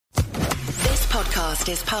podcast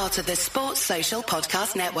is part of the Sports Social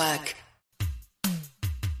Podcast Network.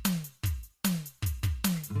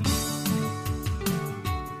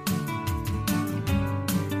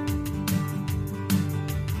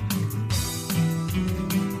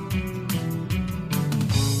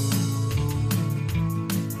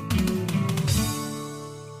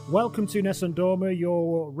 Welcome to Nessun Dorma,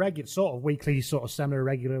 your regular, sort of weekly, sort of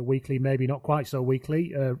semi-regular, weekly, maybe not quite so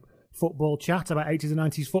weekly, football chat about 80s and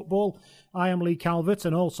 90s football. I am Lee Calvert,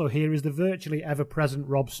 and also here is the virtually ever-present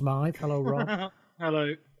Rob Smythe. Hello, Rob.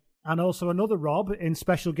 Hello. And also another Rob, in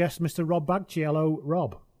special guest, Mr. Rob Bagchi. Hello,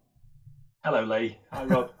 Rob. Hello, Lee. Hi,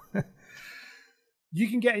 Rob. You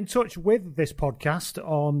can get in touch with this podcast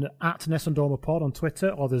on @NessundormaPod on Twitter,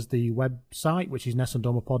 or there's the website, which is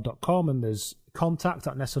nessundormapod.com, and there's contact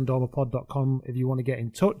 @nessundormapod.com if you want to get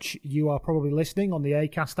in touch. You are probably listening on the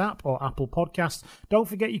Acast app or Apple Podcasts. Don't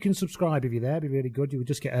forget you can subscribe if you're there. It'd be really good. You would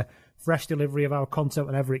just get a fresh delivery of our content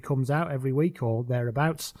whenever it comes out every week or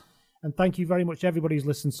thereabouts. And thank you very much to everybody who's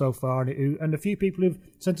listened so far, and a few people who've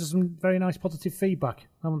sent us some very nice positive feedback,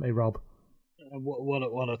 haven't they, Rob?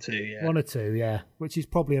 One or two, yeah. One or two, yeah. Which is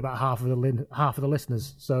probably about half of the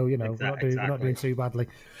listeners. So, you know, we're not doing too badly.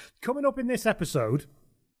 Coming up in this episode,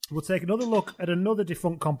 we'll take another look at another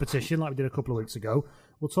defunct competition like we did a couple of weeks ago.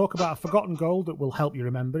 We'll talk about a forgotten goal that will help you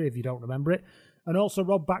remember if you don't remember it. And also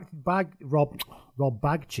Rob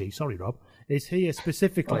Bagchi, sorry Rob, is here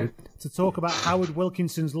specifically to talk about Howard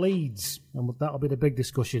Wilkinson's Leeds. And that'll be the big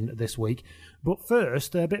discussion this week. But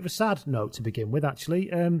first, a bit of a sad note to begin with, actually.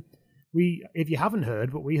 If you haven't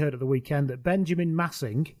heard, but we heard at the weekend that Benjamin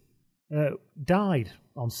Massing died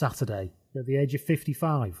on Saturday at the age of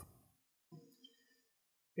 55.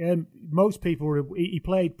 Most people, he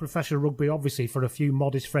played professional rugby, obviously, for a few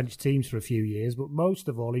modest French teams for a few years, but most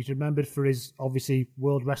of all, he's remembered for his, obviously,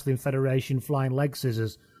 World Wrestling Federation flying leg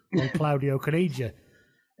scissors on Claudio Caniggia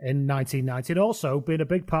in 1990, and also being a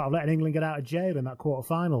big part of letting England get out of jail in that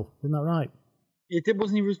quarter-final. Isn't that right?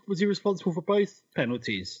 Was he responsible for both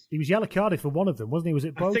penalties? He was yellow carded for one of them, wasn't he? Was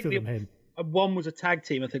it both of them, him? One was a tag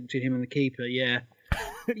team, I think, between him and the keeper, yeah.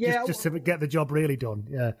 just to get the job really done,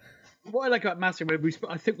 yeah. What I like about Massing, I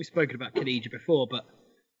think we've spoken about Caniggia before, but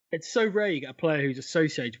it's so rare you get a player who's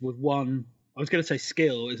associated with one, I was going to say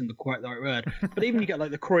skill, isn't quite the right word, but even you get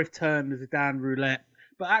like the Cruyff turn, the Zidane roulette,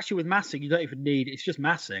 but actually with Massing, you don't even need, it's just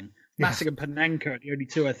Massing. Massing and Panenka are the only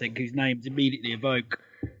two, I think, whose names immediately evoke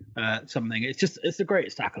something. It's the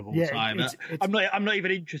greatest tackle of all time. I'm not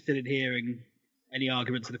even interested in hearing any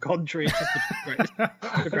arguments to the contrary. It's just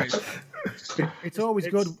the greatest. It's always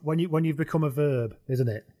good when you've become a verb, isn't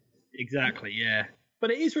it? Exactly, yeah.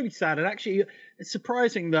 But it is really sad, and actually, it's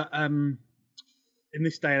surprising that in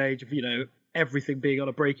this day and age of everything being on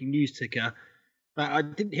a breaking news ticker, I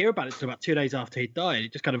didn't hear about it until about 2 days after he died.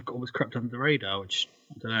 It just kind of almost crept under the radar, which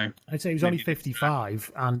I don't know. I'd say he was only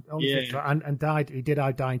 55 and died. He did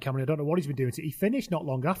die in Cameroon. I don't know what he's been doing. He finished not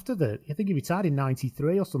long after I think he retired in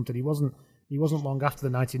 93 or something. He wasn't long after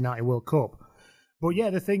the 1990 World Cup. But yeah,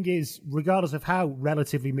 the thing is, regardless of how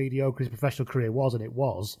relatively mediocre his professional career was, and it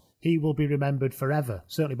was, he will be remembered forever.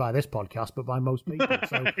 Certainly by this podcast, but by most people.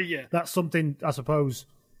 So that's something, I suppose,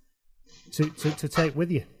 to take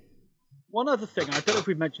with you. One other thing, I don't know if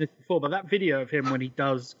we've mentioned this before, but that video of him when he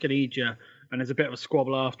does Caniggia and there's a bit of a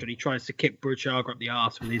squabble after and he tries to kick Burchaga up the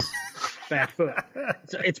arse with his bare foot.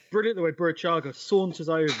 It's brilliant the way Burchaga saunters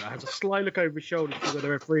over, has a sly look over his shoulder to where the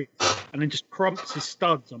referee, and then just crumps his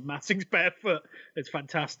studs on Massing's bare foot. It's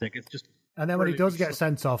fantastic. It's just. And then when he does get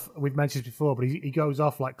sent off, we've mentioned this before, but he goes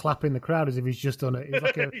off like clapping the crowd as if he's just done it's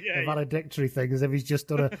like a valedictory thing, as if he's just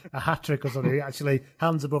done a hat-trick or something. He actually,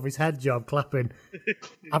 hands above his head job, clapping,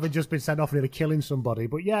 having just been sent off nearly killing somebody.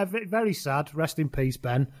 But yeah, very sad. Rest in peace,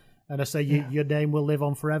 Ben. And I say your name will live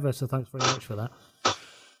on forever, so thanks very much for that.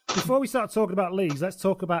 Before we start talking about leagues, let's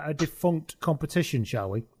talk about a defunct competition,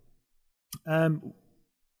 shall we? And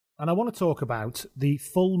I want to talk about the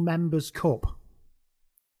Full Members' Cup.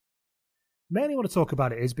 Mainly want to talk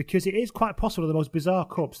about it is because it is quite possibly the most bizarre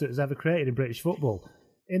cups that has ever created in British football.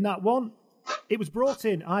 In that one, it was brought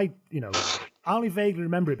in, I only vaguely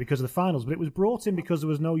remember it because of the finals, but it was brought in because there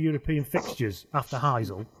was no European fixtures after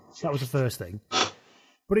Heysel. That was the first thing.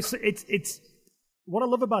 But it's what I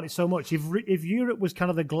love about it so much. If Europe was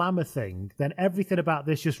kind of the glamour thing, then everything about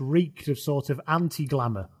this just reeked of sort of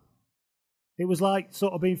anti-glamour. It was like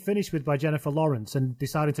sort of being finished with by Jennifer Lawrence and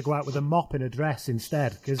deciding to go out with a mop in a dress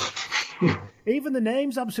instead, because even the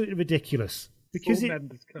name's absolutely ridiculous. Because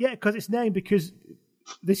it's named because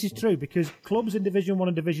this is true because clubs in Division 1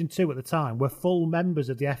 and Division 2 at the time were full members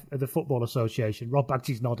of the Football Association. Rob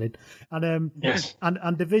Bagsy's nodding. And Yes.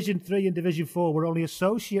 and Division 3 and Division 4 were only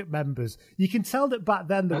associate members. You can tell that back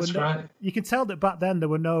then you can tell that back then there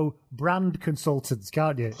were no brand consultants,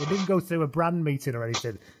 can't you? It didn't go through a brand meeting or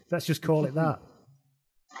anything. Let's just call it that.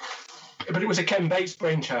 But it was a Ken Bates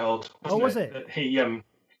brainchild. Was it?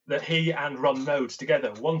 That he and Ron Nodes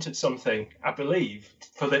together wanted something, I believe,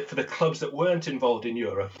 for the clubs that weren't involved in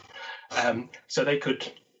Europe, so they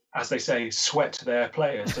could, as they say, sweat their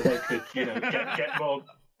players, so they could, get more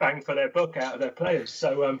bang for their buck out of their players.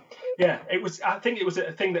 So it was. I think it was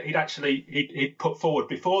a thing that he'd put forward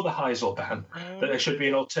before the Heysel ban, that there should be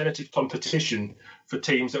an alternative competition for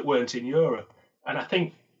teams that weren't in Europe, and I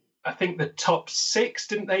think the top 6,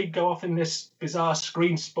 didn't they go off in this bizarre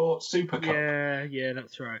Screen Sports Super Cup? Yeah,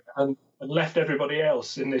 that's right. And left everybody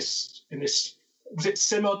else in this. Was it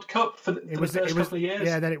Simod Cup for the first couple of years?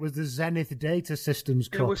 Yeah, then it was the Zenith Data Systems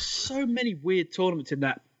Cup. There were so many weird tournaments in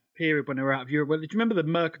that period when they were out of Europe. Well, do you remember the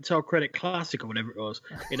Mercantile Credit Classic or whatever it was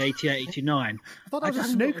in 88, 89? I thought that was a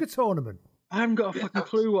snooker tournament. I haven't got a fucking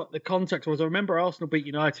clue what the context was. I remember Arsenal beat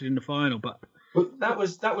United in the final, but... Well, that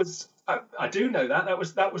was. I do know that. That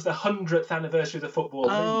was the 100th anniversary of the Football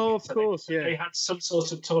League. Oh, of course, yeah. They had some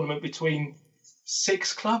sort of tournament between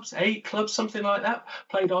 6 clubs, 8 clubs, something like that,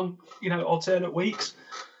 played on, alternate weeks,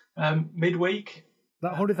 midweek.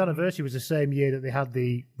 That 100th anniversary was the same year that they had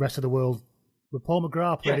the rest of the world. Where Paul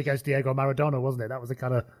McGrath played against Diego Maradona, wasn't it? That was the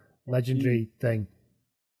kind of legendary thing.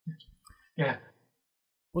 Yeah.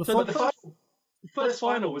 Well, the first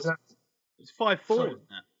final was... It was 5-4, wasn't it?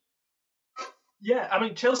 Yeah, I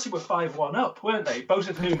mean, Chelsea were 5-1 up, weren't they? Both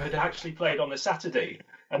of whom had actually played on the Saturday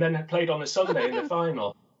and then had played on the Sunday in the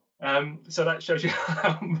final. So that shows you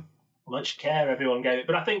how much care everyone gave it.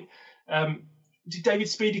 But I think, did David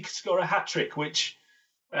Speedy score a hat-trick, which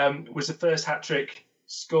was the first hat-trick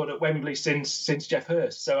scored at Wembley since Jeff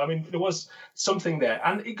Hurst? So, I mean, there was something there.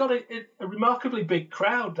 And it got a remarkably big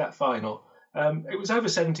crowd, that final. It was over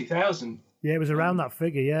 70,000. Yeah, it was around that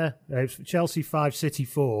figure, yeah. It was Chelsea 5, City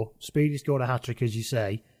 4. Speedy scored a hat-trick, as you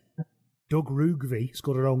say. Doug Rugby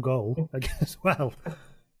scored her own goal as well.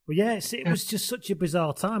 But yeah, it was just such a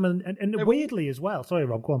bizarre time. And weirdly as well. Sorry,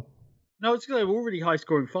 Rob, go on. No, they were all really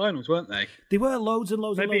high-scoring finals, weren't they? They were loads and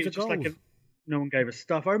loads and loads of goals. No one gave us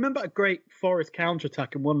stuff. I remember a great Forest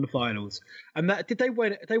counter-attack in one of the finals. And they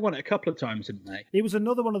won it a couple of times, didn't they? It was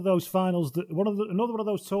another one of those finals, another one of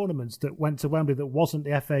those tournaments that went to Wembley that wasn't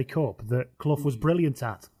the FA Cup, that Clough was brilliant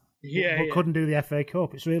at. But couldn't do the FA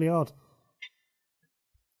Cup. It's really odd.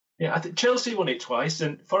 Yeah, I think Chelsea won it twice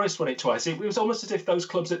and Forest won it twice. It was almost as if those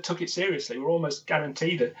clubs that took it seriously were almost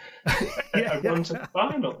guaranteed a run to the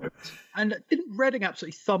final. And didn't Reading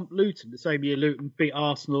absolutely thump Luton the same year Luton beat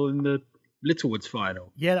Arsenal in the Littlewoods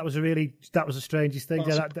final? Yeah, that was the strangest thing.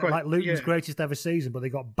 Like Luton's greatest ever season, but they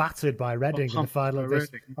got battered by Reading in the final of this.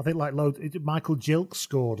 I think Michael Gilk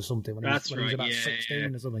scored or something when he was about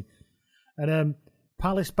 16 or something. And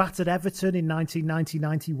Palace battered Everton in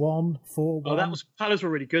 1990-91, 4-1. Oh, Palace were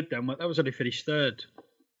really good then. That was only finished third.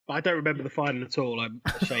 But I don't remember the final at all. I'm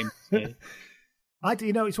ashamed to say.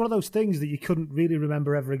 It's one of those things that you couldn't really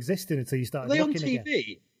remember ever existing until you started looking again. Were they on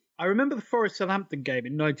TV? I remember the Forest Southampton game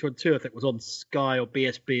in 1992, I think, was on Sky or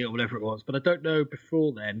BSB or whatever it was, but I don't know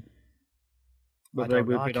before then.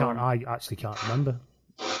 I actually can't remember.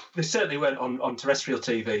 They certainly weren't on terrestrial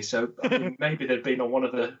TV, so I mean, maybe they'd been on one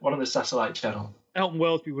of the satellite channels. Elton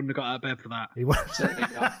Wellesby wouldn't have got out of bed for that. He was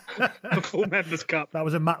certainly not. The full Members' Cup. That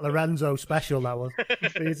was a Matt Lorenzo special. That was.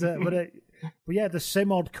 But yeah, the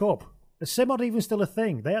Simod Cup. Is Simod even still a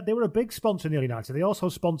thing? They were a big sponsor in the early 90s. They also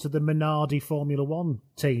sponsored the Minardi Formula One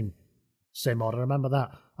team, Simod. I remember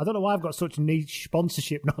that. I don't know why I've got such niche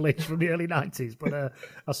sponsorship knowledge from the early 90s, but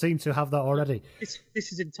I seem to have that already. This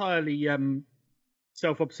is entirely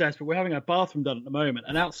self-obsessed, but we're having our bathroom done at the moment,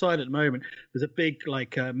 and outside at the moment there's a big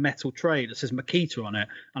metal tray that says Makita on it,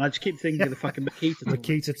 and I just keep thinking of the fucking Makita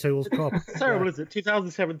Makita Tools Cup. It's terrible, isn't it?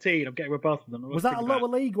 2017, I'm getting my bathroom done. Was that a lower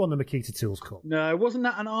league one, the Makita Tools Cup? No, wasn't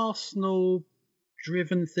that an Arsenal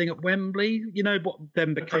driven thing at Wembley? You know what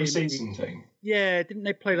then became a pre-season thing? Yeah, didn't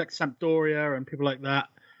they play like Sampdoria and people like that?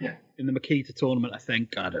 Yeah. In the Makita tournament, I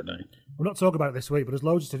think. I don't know. We're not talking about it this week, but there's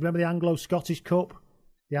loads of stuff. Remember the Anglo-Scottish Cup?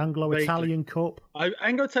 The Anglo-Italian Cup?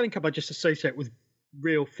 Anglo-Italian Cup I just associate with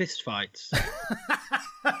real fist fights.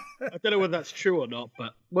 I don't know whether that's true or not,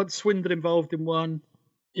 but was Swindon involved in one?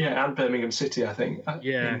 Yeah, and Birmingham City, I think.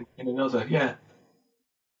 Yeah. In another, yeah.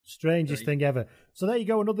 Strangest thing ever. So there you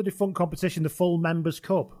go, another defunct competition, the Full Members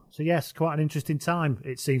Cup. So yes, quite an interesting time,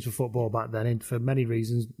 it seems, for football back then, and for many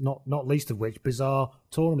reasons, not least of which, bizarre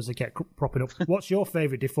tournaments that kept propping up. What's your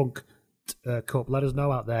favourite defunct cup? Let us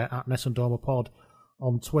know out there at Nessendormer Pod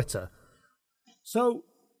on Twitter. So,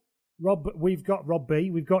 Rob, we've got Rob B.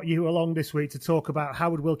 We've got you along this week to talk about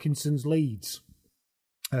Howard Wilkinson's Leeds,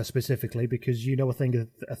 specifically, because you know a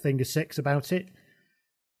thing or six about it.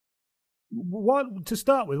 To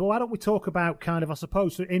start with, why don't we talk about kind of, I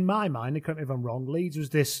suppose, in my mind, and correct me if I'm wrong, Leeds was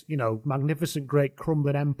this, magnificent, great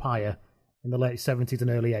crumbling empire in the late 70s and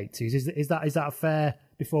early 80s. Is that a fair,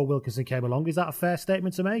 before Wilkinson came along, is that a fair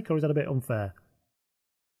statement to make, or is that a bit unfair?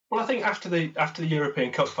 Well, I think after the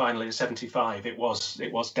European Cup final in '75, it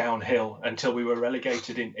was downhill until we were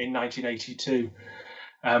relegated in 1982.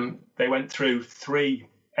 They went through 3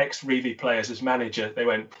 ex-Reeve players as manager. They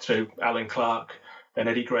went through Alan Clark, then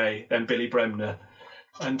Eddie Gray, then Billy Bremner.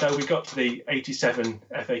 And though we got to the 87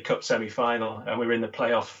 FA Cup semi-final and we were in the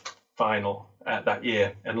playoff final that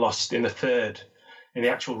year and lost in the third, in the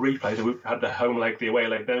actual replay, we had the home leg, the away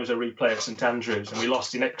leg, there was a replay at St Andrews and we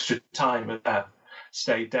lost in extra time and that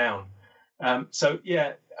stayed down.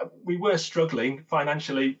 We were struggling.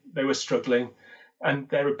 Financially, they were struggling. And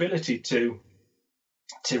their ability to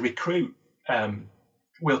recruit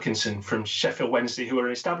Wilkinson from Sheffield Wednesday, who were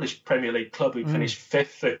an established Premier League club who finished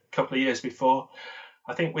 5th a couple of years before.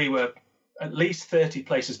 I think we were at least 30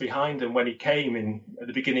 places behind them when he came in at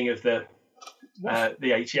the beginning of the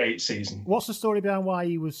 88 season. What's the story behind why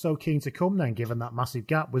he was so keen to come then, given that massive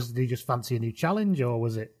gap? Did he just fancy a new challenge, or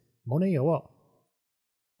was it money, or what?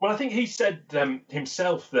 Well, I think he said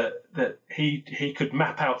himself that he could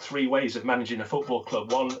map out 3 ways of managing a football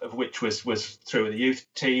club, one of which was through the youth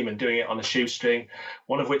team and doing it on a shoestring,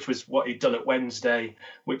 one of which was what he'd done at Wednesday,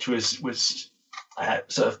 which was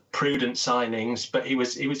sort of prudent signings, but he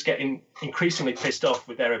was getting increasingly pissed off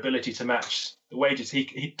with their ability to match the wages.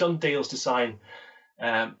 He'd done deals to sign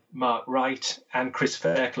Mark Wright and Chris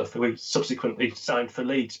Fairclough, who he subsequently signed for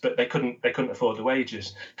Leeds, but they couldn't afford the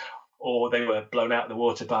wages, or they were blown out of the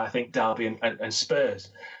water by, I think, Derby and Spurs.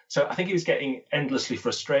 So I think he was getting endlessly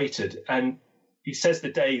frustrated. And he says the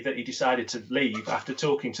day that he decided to leave, after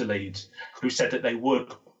talking to Leeds, who said that they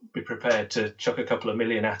would be prepared to chuck a couple of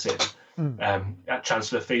million at it, at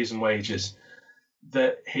transfer fees and wages,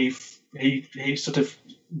 that he sort of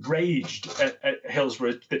raged at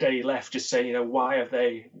Hillsborough the day he left, just saying, why have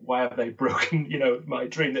they broken, my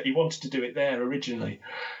dream, that he wanted to do it there originally.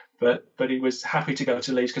 But he was happy to go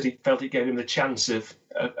to Leeds because he felt it gave him the chance of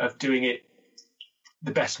doing it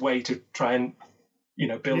the best way to try and,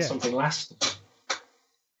 build something lasting.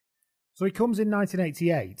 So he comes in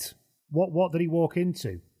 1988. What did he walk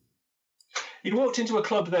into? He walked into a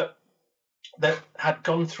club that had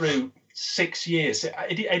gone through 6 years.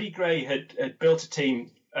 Eddie Gray had built a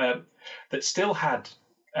team that still had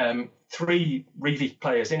 3 Reeve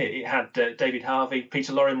players in it. It had David Harvey,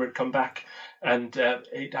 Peter Lorimer had come back, and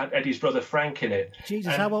it had Eddie's brother Frank in it.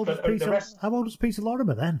 Jesus, how old was Peter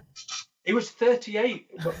Lorimer then? He was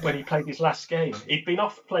 38 when he played his last game. He'd been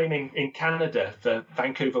off playing in Canada for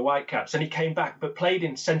Vancouver Whitecaps, and he came back but played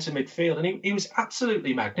in centre midfield, and he was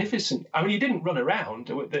absolutely magnificent. I mean, he didn't run around.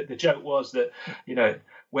 The joke was that,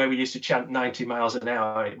 where we used to chant 90 miles an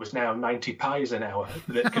hour, it was now 90 pies an hour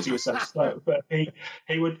because he was so slow. But he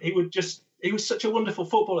was such a wonderful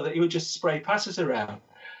footballer that he would just spray passes around.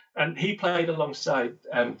 And he played alongside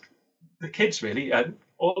the kids, really,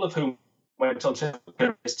 all of whom went on to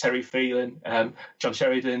Terry Phelan, John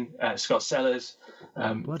Sheridan, Scott Sellers,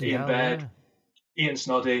 Ian Baird, Ian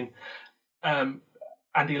Snodding,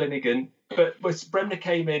 Andy Linnigan. But Bremner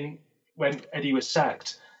came in when Eddie was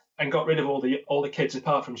sacked and got rid of all the kids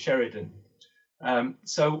apart from Sheridan.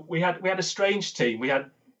 So we had a strange team. We had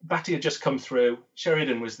Batty had just come through.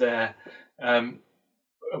 Sheridan was there.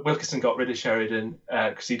 Wilkinson got rid of Sheridan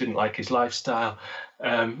because he didn't like his lifestyle,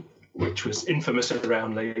 which was infamous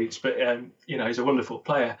around Leeds. But he's a wonderful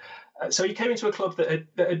player. So he came into a club that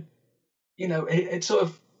had it sort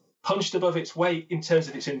of punched above its weight in terms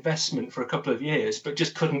of its investment for a couple of years, but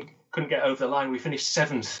just couldn't get over the line. We finished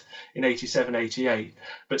 7th in 87-88,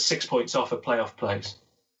 but 6 points off a playoff place.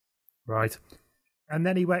 Right. And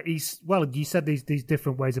then you said these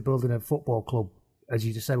different ways of building a football club, as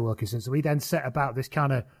you just said, Wilkinson. So he then set about this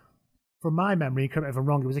kind of, from my memory, correct me if I'm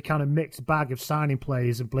wrong, it was a kind of mixed bag of signing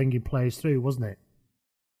players and blinging players through, wasn't it?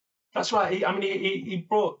 That's right. He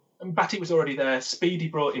brought, Batty was already there. Speedy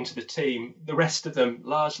brought into the team. The rest of them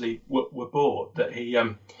largely were bought. That he,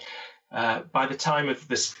 by the time of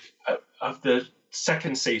the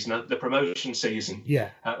second season, the promotion season,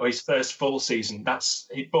 or his first full season.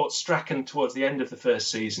 He bought Strachan towards the end of the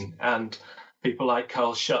first season, and people like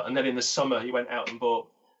Carl Schutt. And then in the summer, he went out and bought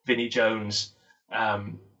Vinnie Jones,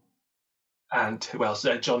 and who else?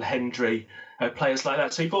 John Hendry, players like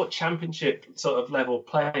that. So he bought championship sort of level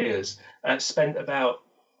players, spent about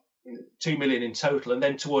 $2 million in total. And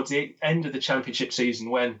then towards the end of the championship season,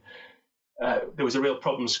 when there was a real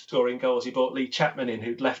problem scoring goals, he bought Lee Chapman in,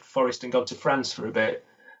 who'd left Forest and gone to France for a bit.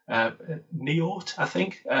 Niort, I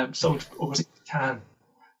think, or was it Cannes?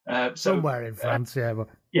 Somewhere in France,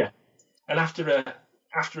 Yeah, and after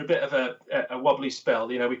a bit of a wobbly spell,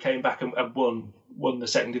 we came back and won the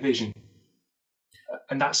second division.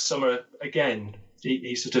 And that summer again,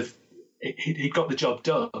 he sort of he got the job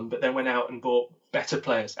done, but then went out and bought better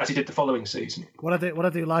players, as he did the following season. What I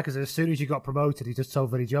do like is, as soon as you got promoted, he just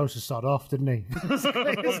told Vinnie Jones to sod off, didn't he?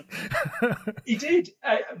 He did,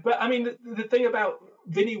 but I mean, the thing about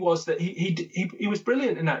Vinnie was that he was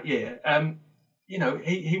brilliant in that year.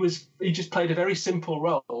 He just played a very simple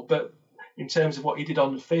role, but in terms of what he did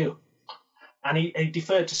on the field, and he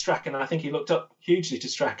deferred to Strachan. I think he looked up hugely to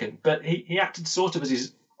Strachan, but he acted sort of as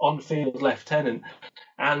his on-field lieutenant,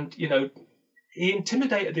 and he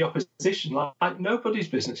intimidated the opposition like nobody's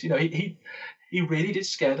business. He really did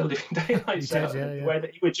scare the living daylights out of them, where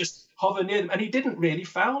he would just hover near them, and he didn't really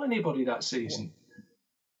foul anybody that season.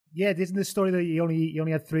 Yeah, isn't the story that he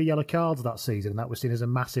only had 3 yellow cards that season, and that was seen as a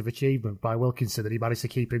massive achievement by Wilkinson, that he managed to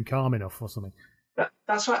keep him calm enough or something?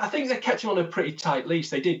 That's right. I think they kept him on a pretty tight leash.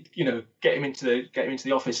 They did, get him into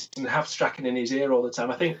the office and have Strachan in his ear all the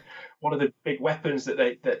time. I think one of the big weapons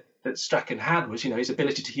that Strachan had was, his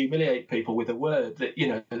ability to humiliate people with a word. That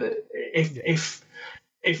that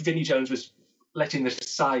if Vinnie Jones was letting the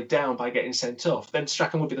side down by getting sent off, then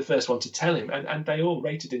Strachan would be the first one to tell him, and they all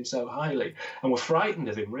rated him so highly and were frightened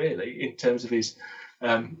of him, really, in terms of his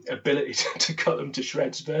ability to cut them to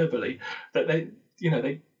shreds verbally, that they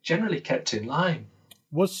generally kept in line.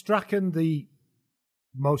 Was Strachan the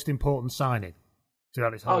most important signing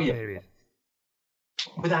throughout this whole period?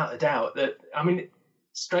 Without a doubt. That, I mean,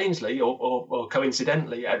 strangely or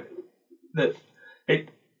coincidentally, that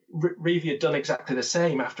Reevy had done exactly the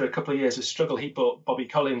same. After a couple of years of struggle, he bought Bobby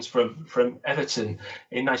Collins from Everton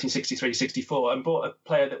in 1963-64 and bought a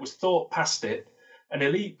player that was thought past it, an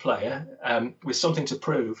elite player with something to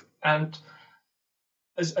prove. And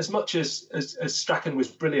as much as Strachan was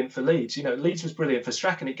brilliant for Leeds, Leeds was brilliant for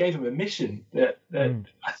Strachan. It gave him a mission that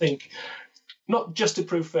I think, not just to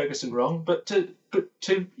prove Ferguson wrong, but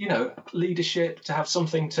to leadership, to have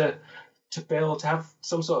something to build, to have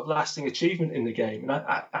some sort of lasting achievement in the game. And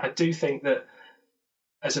I do think that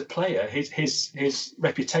as a player, his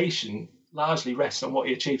reputation largely rests on what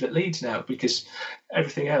he achieved at Leeds now, because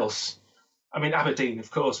everything else, I mean, Aberdeen,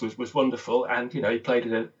 of course, was wonderful, and he played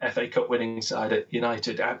in an FA Cup winning side at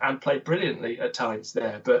United and played brilliantly at times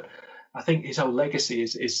there. But I think his whole legacy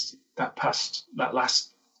is that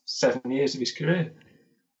last 7 years of his career.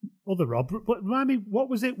 Rob, but remind me, what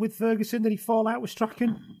was it with Ferguson? Did he fall out with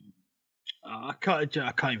Strachan? I can't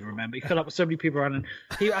even remember. He fell up with so many people around, and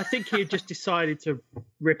I think he had just decided to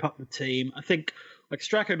rip up the team. I think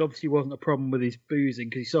Strachan obviously wasn't a problem with his boozing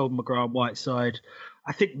because he sold McGrath and Whiteside.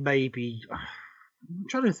 I think maybe I'm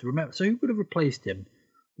trying to remember. So who would have replaced him?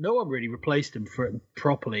 No one really replaced him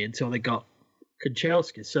properly until they got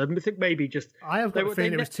Kanchelskis. So I think maybe just I have got a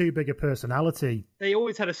feeling it was too big a personality. They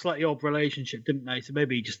always had a slightly odd relationship, didn't they? So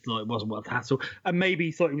maybe he just thought it wasn't worth the hassle, and maybe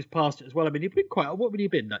he thought he was past it as well. I mean, he'd been what would he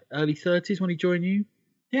have been, like early 30s when he joined you?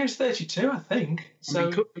 Yeah, he was 32, I think.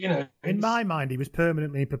 So, in my mind, he was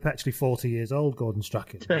permanently and perpetually 40 years old, Gordon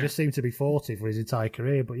Strachan. He just seemed to be 40 for his entire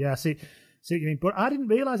career. But yeah, see what you mean. But I didn't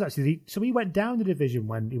realise, actually, so he went down the division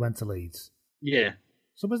when he went to Leeds. Yeah.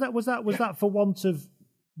 So was that for want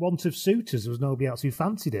of suitors? There was nobody else who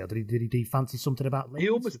fancied it? Or did he fancy something about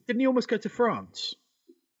Leeds? Didn't he almost go to France?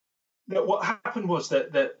 No, what happened was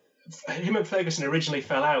that him and Ferguson originally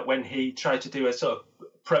fell out when he tried to do a sort of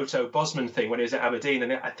proto-Bosman thing when he was at Aberdeen,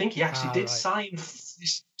 and I think he actually did sign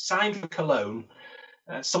for Cologne.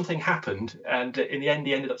 Something happened, and in the end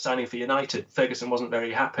he ended up signing for United. Ferguson wasn't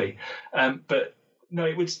very happy, but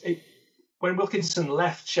no, when Wilkinson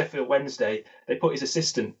left Sheffield Wednesday, they put his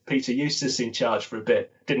assistant Peter Eustace in charge for a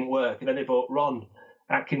bit. Didn't work, and then they brought Ron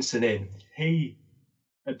Atkinson in. He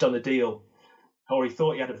had done a deal, or he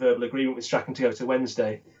thought he had a verbal agreement with Strachan to go to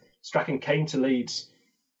Wednesday. Strachan came to Leeds,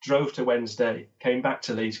 drove to Wednesday, came back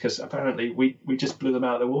to Leeds, because apparently we just blew them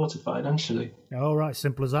out of the water financially. Oh, right,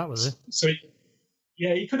 simple as that, was it? So,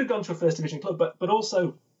 he could have gone to a First Division club, but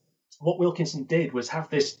also what Wilkinson did was have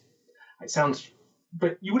this, it sounds,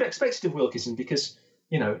 but you would expect it of Wilkinson, because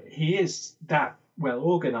he is that well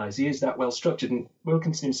organised, he is that well structured. And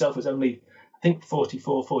Wilkinson himself was only, I think,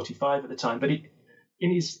 44, 45 at the time. But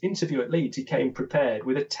in his interview at Leeds, he came prepared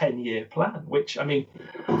with a 10-year plan, which, I mean,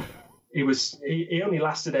 he only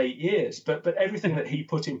lasted 8 years, but everything that he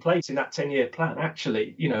put in place in that 10-year plan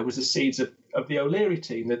actually, was the seeds of the O'Leary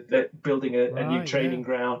team, that building a new training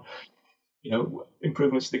ground,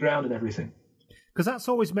 improvements to the ground and everything. Because that's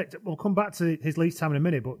always we'll come back to his Leeds time in a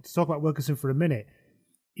minute, but to talk about Wilkinson for a minute,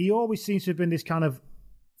 he always seems to have been this kind of,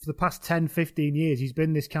 for the past 10, 15 years, he's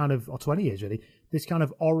been this kind of, or 20 years really, this kind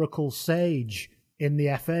of oracle sage in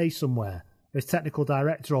the FA somewhere, as technical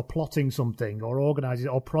director or plotting something or organising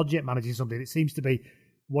or project managing something. It seems to be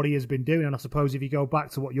what he has been doing. And I suppose if you go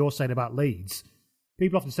back to what you're saying about Leeds,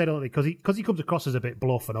 people often say, don't they, because he comes across as a bit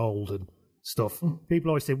bluff and old and stuff, people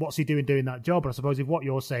always say, what's he doing that job? And I suppose if what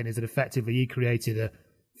you're saying is that effectively he created a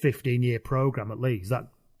 15-year programme at Leeds, that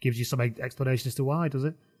gives you some explanation as to why, does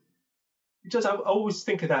it? It does. I always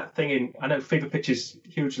think of that thing I know Fever Pitch is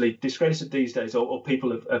hugely discredited these days, or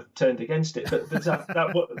people have turned against it, but there's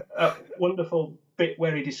that wonderful bit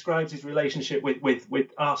where he describes his relationship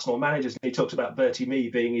with Arsenal managers, and he talks about Bertie Mee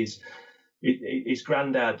being his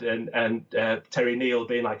granddad, and Terry Neal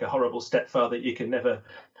being like a horrible stepfather you can never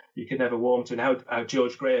warm to, and how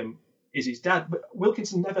George Graham is his dad. But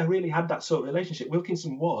Wilkinson never really had that sort of relationship.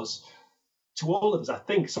 Wilkinson was, to all of us, I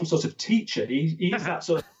think, some sort of teacher. He is that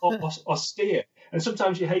sort of austere. And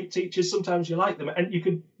sometimes you hate teachers, sometimes you like them, and you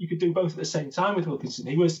could do both at the same time with Wilkinson.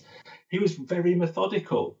 He was very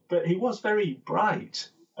methodical, but he was very bright.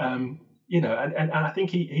 And I think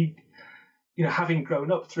he having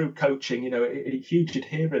grown up through coaching, a huge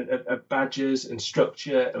adherent of badges and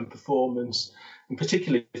structure and performance, and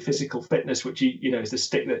particularly physical fitness, which is the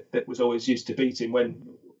stick that was always used to beat him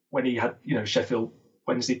when he had Sheffield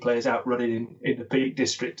Wednesday players out running in the Peak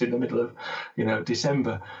District in the middle of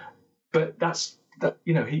December. But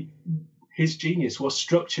his genius was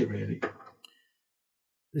structure, really.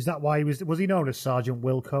 Is that why was he known as Sergeant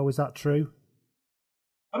Wilco? Is that true?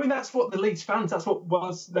 I mean, that's what the Leeds fans, that's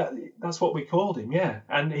what we called him, yeah.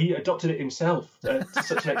 And he adopted it himself to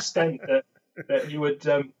such an extent that you would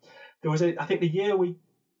there was I think the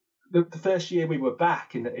first year we were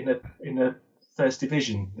back in a First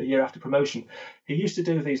Division, the year after promotion, he used to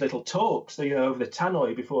do these little talks, over the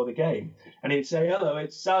tannoy before the game, and he'd say, "Hello,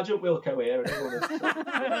 it's Sergeant Wilco here," and everyone would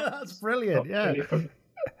That's brilliant, yeah.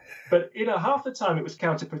 But half the time it was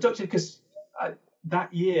counterproductive, because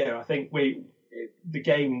that year I think the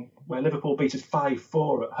game where Liverpool beat us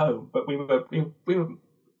 5-4 at home, but we were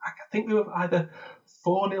I think we were either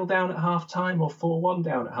 4-0 down at half time or 4-1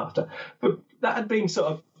 down at half time, but that had been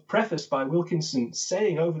sort of prefaced by Wilkinson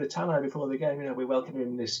saying over the tannoy before the game, we welcome him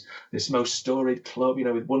in this most storied club,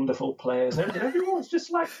 with wonderful players. And everyone was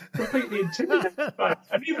just like completely intimidated by it.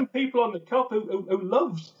 And even people on the Kop who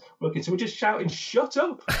loved Wilkinson were just shouting, "Shut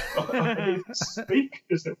up!" on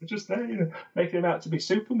speakers that were just there, making him out to be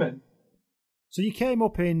Superman. So you came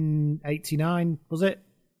up in 89, was it?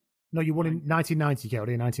 No, you won in 1990,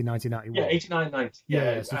 Kelly, in 1990-91. Yeah, 89-90.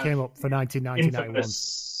 Yeah, so you came up for 1990-91.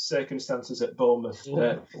 Circumstances at Bournemouth.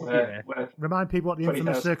 Where Remind people what the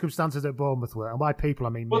infamous circumstances at Bournemouth were, and by people I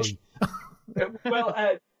mean me.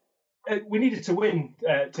 We needed to win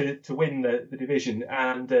to win the division,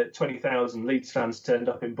 and 20,000 Leeds fans turned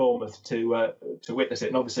up in Bournemouth to witness it,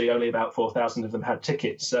 and obviously only about 4,000 of them had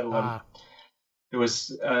tickets. So there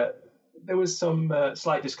was some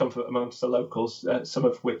slight discomfort amongst the locals, some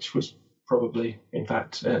of which was probably, in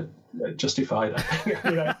fact, justified. I think.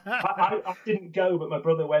 I didn't go, but my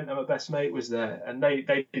brother went, and my best mate was there, and they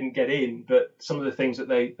didn't get in. But some of the things that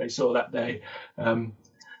they saw that day, let's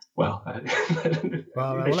look at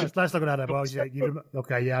that.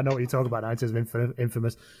 Okay, yeah, I know what you're talking about now in terms of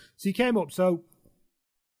infamous. So you came up.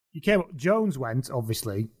 Jones went,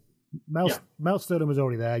 obviously. Mel Sturden was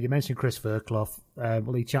already there. You mentioned Chris Fairclough,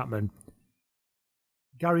 Lee Chapman.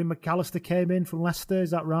 Gary McAllister came in from Leicester,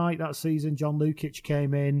 is that right? That season, John Lukic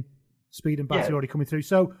came in. Speed and Batty already coming through.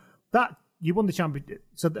 So that you won the championship.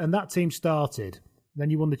 So and that team started. Then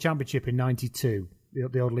you won the championship in '92,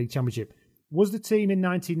 the old league championship. Was the team in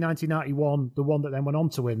 1990-91 the one that then went on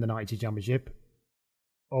to win the '92 championship,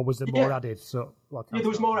 or was there more added? So there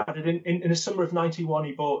was more added. In the summer of '91,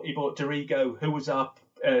 he bought Dorigo, who was up.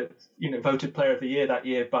 Voted Player of the Year that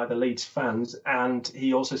year by the Leeds fans, and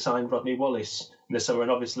he also signed Rodney Wallace in the summer.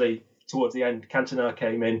 And obviously, towards the end, Cantona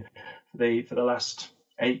came in for the last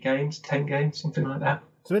 10 games, something like that.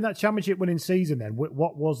 So in that championship winning season, then,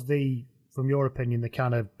 what was from your opinion, the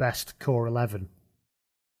kind of best core 11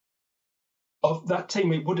 of that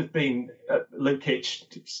team? It would have been Lukic,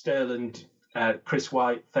 Sterland, Chris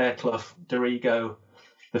White, Fairclough, Dorigo.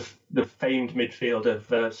 the famed midfield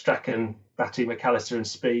of Strachan, Batty, McAllister, and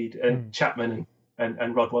Speed, and Chapman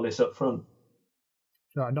and Rod Wallace up front.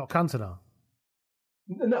 Right, not Cantona.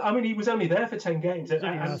 No, I mean, he was only there for 10 games.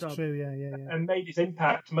 That's true, yeah. And made his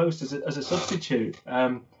impact most as a substitute.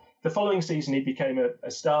 The following season, he became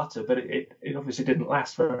a starter, but it obviously didn't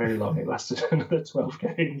last very long. It lasted another 12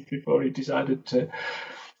 games before he decided to go.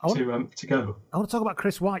 I want to talk about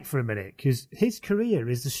Chris White for a minute, because his career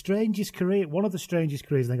is one of the strangest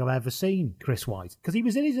careers I think I've ever seen, Chris White. Because he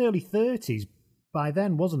was in his early 30s by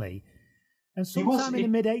then, wasn't he? And sometime in the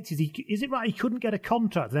mid-80s, is it right he couldn't get a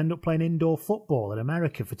contract and ended up playing indoor football in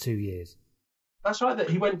America for 2 years? That's right, that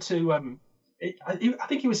he went to... I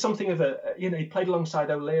think he was something of he played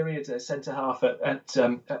alongside O'Leary as a centre-half at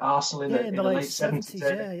Arsenal in the late 70s.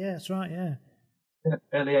 Yeah, that's right, yeah.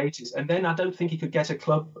 Early 80s. And then I don't think he could get a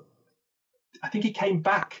club. I think he came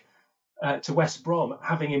back to West Brom,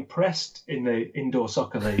 having impressed in the Indoor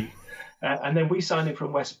Soccer League. And then we signed him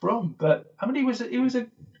from West Brom. But, I mean, he was a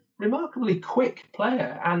remarkably quick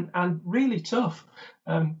player and really tough.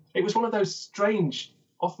 It was one of those strange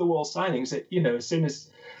off-the-wall signings that, as soon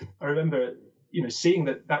as I remember, seeing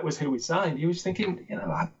that was who we signed, you was thinking,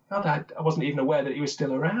 I wasn't even aware that he was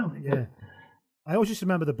still around. Yeah. I always just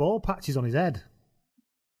remember the ball patches on his head.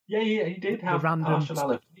 Yeah, he did have random. partial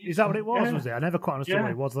alopecia. Is that what it was? Yeah. Was it? I never quite understood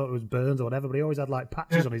what it was. I thought it was burns or whatever, but he always had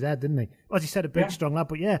patches on his head, didn't he? As you said, a big, strong lad.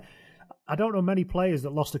 But yeah, I don't know many players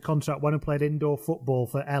that lost a contract when and played indoor football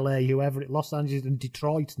for LA, whoever, Los Angeles and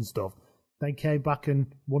Detroit and stuff. Then came back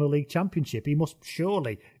and won a league championship. He must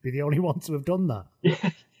surely be the only one to have done that.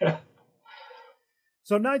 Yeah.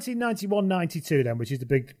 So 1991-92 then, which is the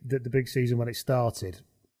big season when it started.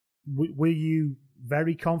 Were you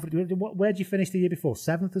very confident? Where did you finish the year before?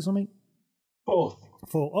 7th or something? 4th.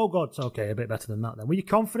 Oh, God. Okay, a bit better than that then. Were you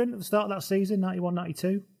confident at the start of that season,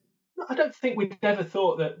 91-92? I don't think we'd ever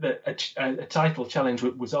thought that a title challenge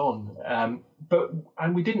was on,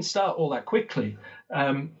 and we didn't start all that quickly.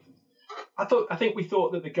 I think we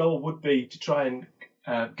thought that the goal would be to try and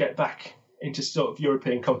get back into sort of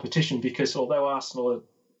European competition, because although Arsenal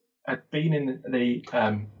had been in the,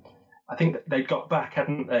 I think they'd got back,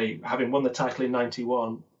 hadn't they? Having won the title in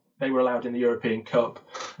 '91, they were allowed in the European Cup.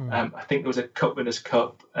 I think there was a Cup Winners'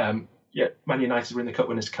 Cup. Man United were in the Cup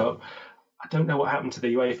Winners' Cup. I don't know what happened to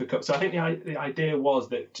the UEFA Cup. So I think the idea was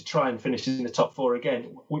that to try and finish in the top 4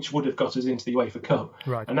 again, which would have got us into the UEFA Cup.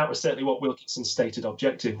 Right. And that was certainly what Wilkinson's stated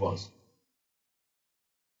objective was.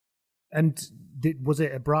 And was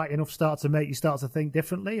it a bright enough start to make you start to think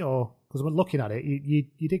differently? Or because when looking at it,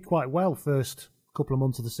 you did quite well first couple of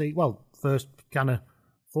months of the season. Well, first kind of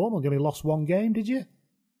 4 months. You only lost 1 game, did you?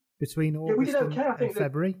 Between August and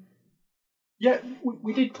February? Yeah,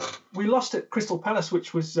 we did. We lost at Crystal Palace,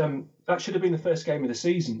 which was that should have been the first game of the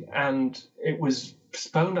season, and it was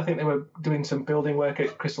postponed. I think they were doing some building work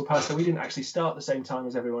at Crystal Palace, so we didn't actually start the same time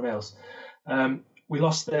as everyone else. We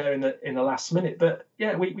lost there in the last minute, but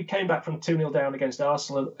yeah, we came back from 2-0 down against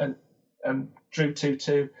Arsenal and drew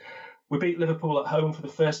 2-2. We beat Liverpool at home for the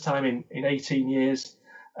first time in 18 years.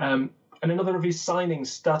 And another of his signings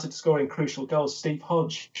started scoring crucial goals. Steve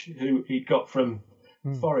Hodge, who he'd got from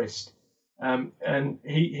Forest. And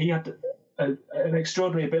he had an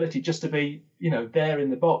extraordinary ability just to be, there in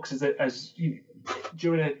the box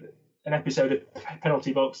during an episode of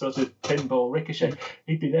penalty box sort of pinball ricochet,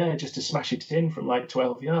 he'd be there just to smash it in from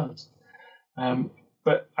 12 yards.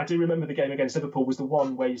 But I do remember the game against Liverpool was the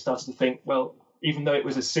one where you started to think, well, even though it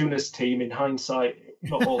was a Souness team in hindsight,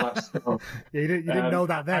 not all that stuff. You didn't know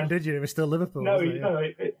that then, did you? It was still Liverpool. No,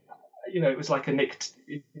 it it was like it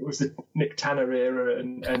was the Nick Tanner era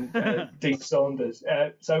and Dean Saunders.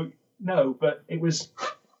 But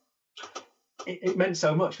it meant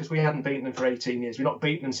so much because we hadn't beaten them for 18 years. We've not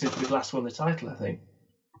beaten them since we last won the title, I think.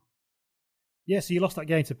 Yeah, so you lost that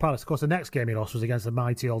game to Palace. Of course, the next game you lost was against the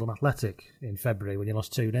mighty Oldham Athletic in February when you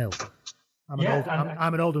lost 2-0.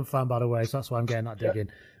 I'm an Oldham fan, by the way, so that's why I'm getting that dig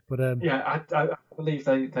in. But I believe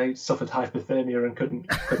they suffered hypothermia and couldn't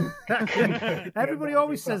Everybody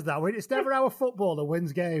always says that. It's never our football that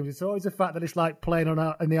wins games. It's always the fact that it's like playing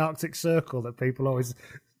in the Arctic Circle that people always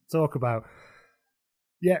talk about.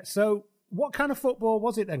 Yeah, so what kind of football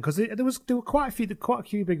was it then? Because there were quite a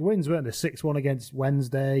few big wins, weren't there? 6-1 against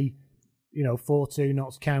Wednesday, 4-2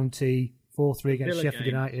 Notts County, 4-3 against Sheffield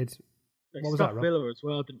United. They stuffed Villa as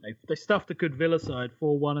well, didn't they? They stuffed a good Villa side,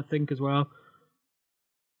 4-1, I think, as well.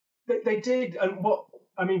 They did,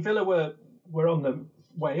 and Villa were on the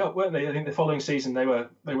way up, weren't they? I think the following season they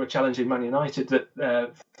were challenging Man United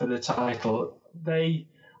for the title.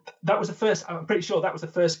 That was the first. I'm pretty sure that was the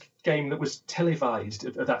first game that was televised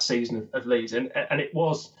of that season of Leeds, and it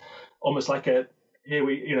was almost like a here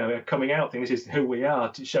we, a coming out thing. This is who we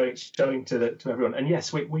are, to showing to everyone. And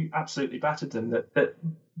yes, we absolutely battered them. That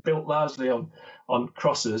built largely on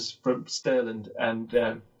crosses from Sterling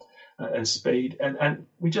and speed, and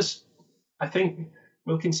we just, I think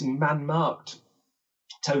Wilkinson man-marked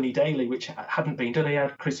Tony Daly, which hadn't been done. He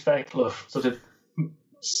had Chris Fairclough sort of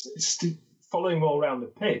following all around the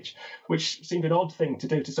pitch, which seemed an odd thing to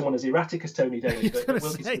do to someone as erratic as Tony Daly. But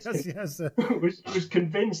Wilkinson was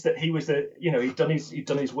convinced that he was he'd done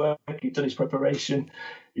his work, he'd done his preparation,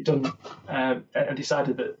 and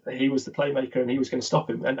decided that he was the playmaker and he was going to stop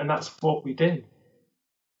him, and that's what we did.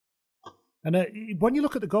 And when you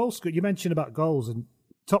look at the goal score, you mentioned about goals, and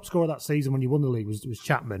top scorer that season when you won the league was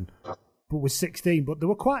Chapman, but was 16. But there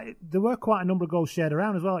were quite a number of goals shared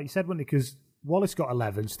around as well, like you said, weren't they? Because Wallace got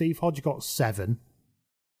 11, Steve Hodge got 7,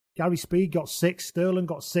 Gary Speed got 6, Sterling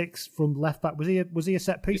got 6 from left back. Was he a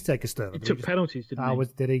set piece taker, Sterling? He took penalties, didn't he?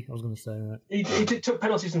 Did he? I was going to say that. He took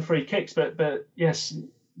penalties and free kicks, but yes,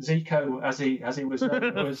 Zico, as he was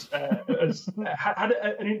known, had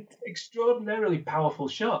an extraordinarily powerful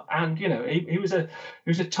shot, and he was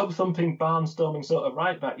a tub thumping, barnstorming sort of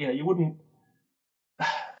right back. You wouldn't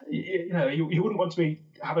want to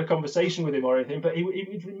have a conversation with him or anything, but he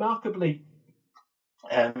was remarkably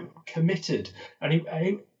committed, and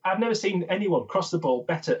I've never seen anyone cross the ball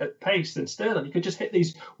better at pace than Sterling. He could just hit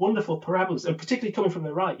these wonderful parabolas, and particularly coming from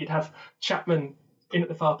the right, you'd have Chapman in at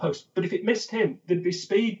the far post. But if it missed him, there'd be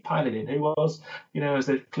Speed piling in, who was, as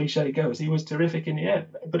the cliche goes, he was terrific in the air.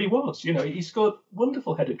 But he was, he scored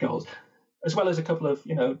wonderful headed goals, as well as a couple of,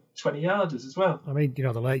 20-yarders as well. I mean,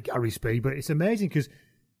 the late Gary Speed, but it's amazing because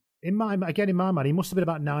in my mind, he must have been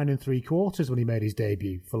about 9 3/4 when he made his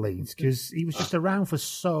debut for Leeds, because he was just around for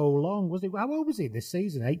so long. Was he? How old was he this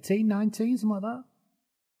season? 18, 19, something like that?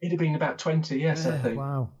 He'd have been about 20, yes, I think.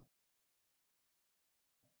 Wow.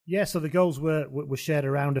 Yeah, so the goals were shared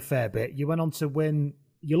around a fair bit. You went on to win.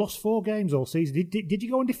 You lost 4 games all season. Did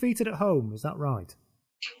you go undefeated at home? Is that right?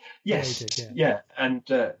 Yes. Yeah. And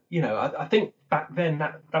I think back then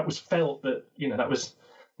that was felt that that was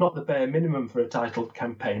not the bare minimum for a title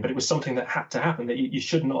campaign, but it was something that had to happen. That you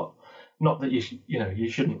should not that you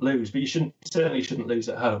shouldn't lose, but you certainly shouldn't lose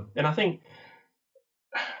at home. And I think,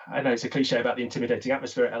 I know it's a cliche about the intimidating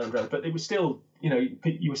atmosphere at Elland Road, but it was still,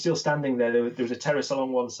 you were still standing there. There was a terrace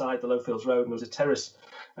along one side, the Lowfields Road, and there was a terrace,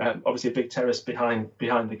 obviously a big terrace behind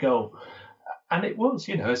the goal. And it was,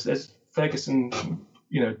 as Ferguson,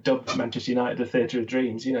 dubbed Manchester United the Theatre of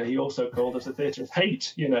Dreams, he also called us the Theatre of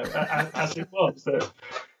Hate, as it was,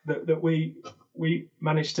 that we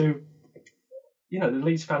managed to, the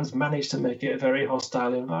Leeds fans managed to make it a very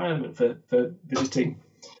hostile environment for visiting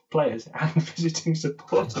players and visiting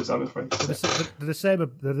supporters, I'm afraid. They're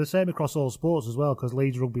the same across all sports as well, because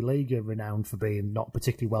Leeds Rugby League are renowned for being not a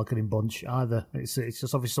particularly welcoming bunch either. It's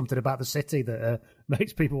just obviously something about the city that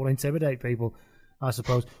makes people want to intimidate people, I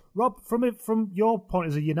suppose. Rob, from your point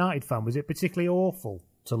as a United fan, was it particularly awful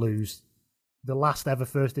to lose the last ever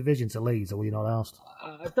First Division to Leeds, or were you not asked?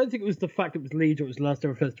 I don't think it was the fact it was Leeds or it was the last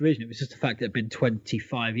ever First Division. It was just the fact that it had been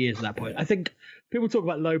 25 years at that point. I think people talk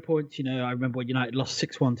about low points. I remember when United lost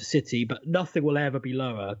 6-1 to City, but nothing will ever be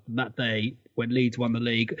lower than that day when Leeds won the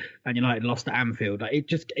league and United lost to Anfield.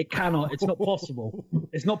 It cannot. It's not possible.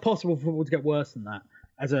 It's not possible for football to get worse than that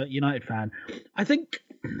as a United fan. I think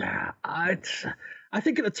at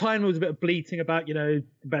the time there was a bit of bleating about, the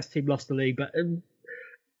best team lost the league, but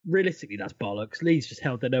realistically, that's bollocks. Leeds just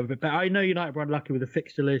held their nerve a bit better. I know United were unlucky with the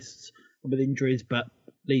fixture lists and with injuries, but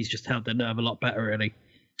Leeds just held their nerve a lot better, really.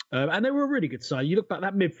 And they were a really good side. You look back,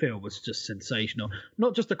 that midfield was just sensational.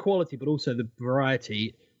 Not just the quality, but also the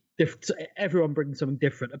variety. Everyone brings something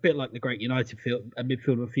different, a bit like the great United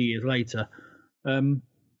midfield a few years later.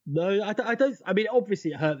 No, I don't. I mean,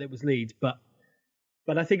 obviously it hurt that it was Leeds, but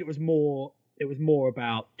I think it was more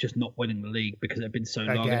about just not winning the league because it had been so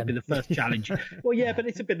long. It had been the first challenge. Well, yeah, but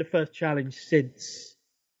it's been the first challenge since,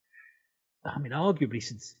 arguably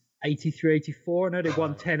since 83, 84. I know they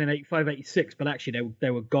won 10 and 85, 86, but actually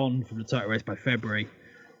they were gone from the title race by February.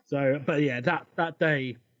 So, but yeah, that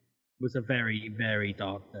day was a very, very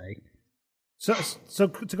dark day. So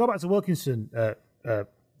to go back to Wilkinson,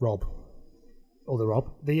 Rob. Well, I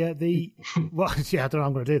don't know how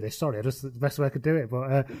I'm going to do this. Sorry, the best way I could do it.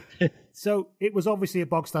 But so it was obviously a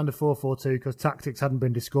bog standard 4-4-2 because tactics hadn't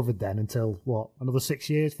been discovered then until another 6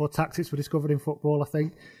 years before tactics were discovered in football, I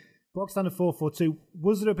think. Bog standard 4-4-2.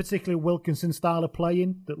 Was there a particular Wilkinson style of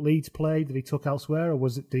playing that Leeds played that he took elsewhere, or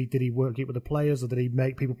did he work it with the players, or did he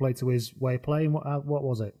make people play to his way of playing? What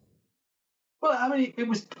was it? Well, it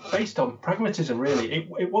was based on pragmatism, really.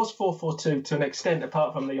 It was 4-4-2 to an extent,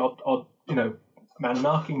 apart from the odd man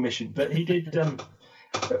marking mission. But he did.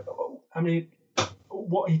 I mean,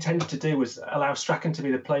 what he tended to do was allow Strachan to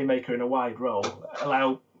be the playmaker in a wide role.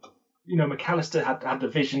 Allow, McAllister had the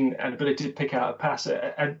vision and ability to pick out a pass,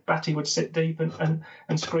 and Batty would sit deep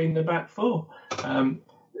and screen the back four.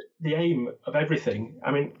 The aim of everything.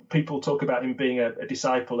 I mean, people talk about him being a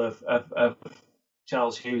disciple of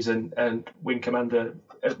Charles Hughes and Wing Commander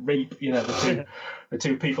Reep. The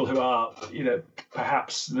two people who are,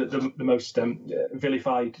 perhaps the most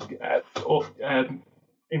vilified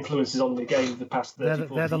influences on the game of the past 30,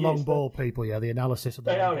 40 They're the years. long ball people, the analysis of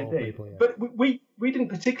the long ball people. Yeah. But we didn't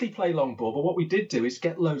particularly play long ball, but what we did do is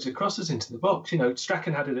get loads of crosses into the box.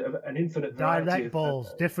 Strachan had an infinite variety direct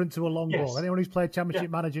balls, different to a long ball. Anyone who's played Championship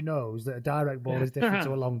Manager knows that a direct ball is different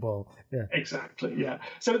to a long ball. Yeah, exactly. Yeah,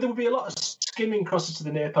 so there would be a lot of skimming crosses to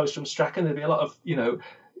the near post from Strachan. There'd be a lot of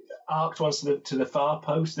arced ones to the far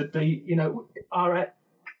post. There'd be our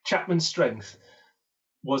Chapman's strength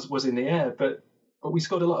was in the air, but we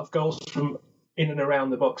scored a lot of goals from in and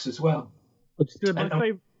around the box as well.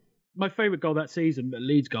 My favourite goal that season, the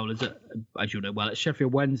Leeds goal, is as you know well, at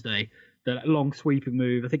Sheffield Wednesday. That long sweeping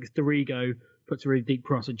move. I think it's Dorigo puts a really deep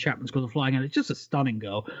cross and Chapman scores a flying hand. It's just a stunning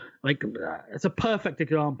goal. Like, it's a perfect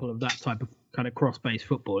example of that type of kind of cross-based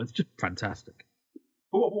football. It's just fantastic.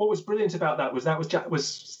 But what was brilliant about that was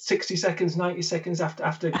 60 seconds, 90 seconds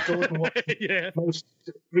after Gordon watched the most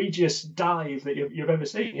egregious dive that you've ever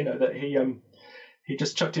seen. That he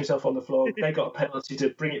just chucked himself on the floor. They got a penalty to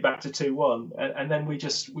bring it back to 2-1, and then we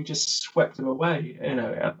just swept them away.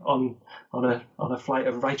 On a flight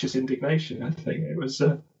of righteous indignation. I think it was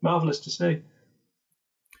marvellous to see.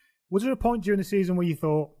 Was there a point during the season where you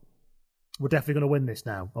thought we're definitely going to win this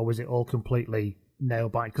now, or was it all completely nail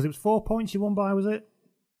biting? Because it was 4 points you won by, was it?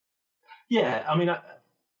 Yeah, I mean, I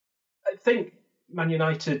think Man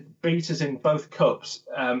United beat us in both cups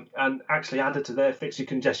and actually added to their fixture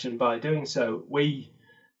congestion by doing so.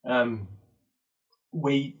 I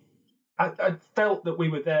felt that we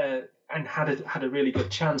were there and had a really good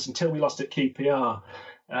chance until we lost at QPR,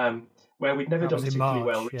 where we'd never done particularly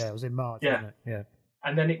well. Yeah, it was in March. Wasn't it? Yeah,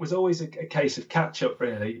 and then it was always a case of catch up,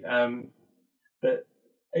 really. That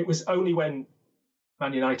it was only when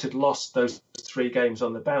Man United lost those 3 games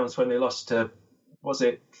on the bounce, when they lost to, was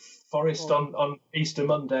it Forest on Easter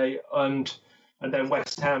Monday, and then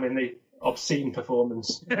West Ham in the obscene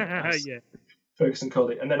performance. Ferguson called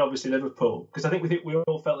it, and then obviously Liverpool, because I think we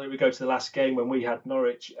all felt that we go to the last game when we had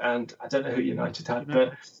Norwich, and I don't know who United had,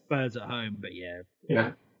 but Spurs at home, but yeah.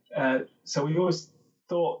 So we always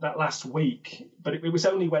thought that last week, but it was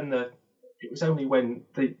only when the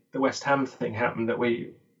West Ham thing happened that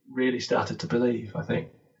we really started to believe, I think.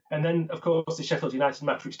 And then, of course, the Sheffield United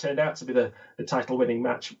match, which turned out to be the title-winning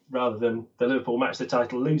match rather than the Liverpool match, the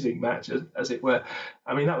title-losing match, as it were.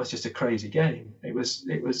 I mean, that was just a crazy game. It was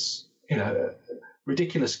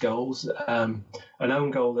ridiculous goals. An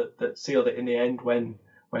own goal that sealed it in the end when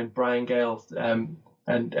Brian Gale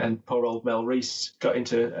and poor old Mel Rees got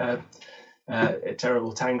into a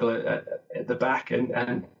terrible tangle at the back,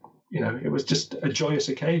 and it was just a joyous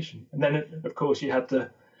occasion. And then, of course, you had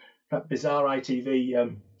that bizarre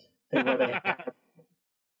ITV thing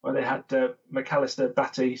where they had McAllister,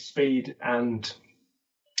 Batty, Speed, and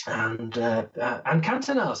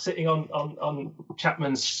Cantona sitting on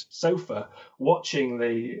Chapman's sofa watching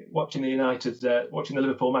the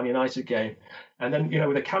Liverpool Man United game, and then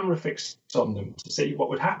with a camera fixed on them to see what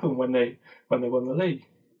would happen when they won the league.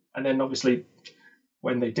 And then obviously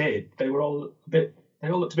when they did, they all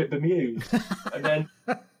looked a bit bemused. And then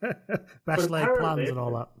best laid plans and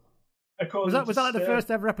all that. Was that like the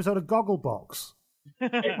first ever episode of Gogglebox?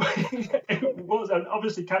 It was, and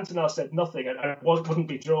obviously Cantona said nothing and wouldn't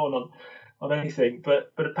be drawn on anything.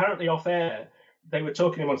 But apparently off air, they were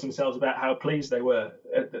talking amongst themselves about how pleased they were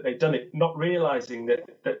that they'd done it, not realising that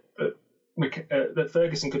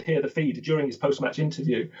Ferguson could hear the feed during his post-match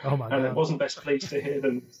interview. Oh my God. And wasn't best pleased to hear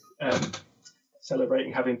them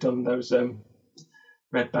celebrating having done those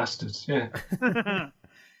red bastards. Yeah.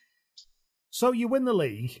 So you win the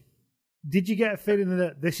league. Did you get a feeling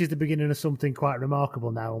that this is the beginning of something quite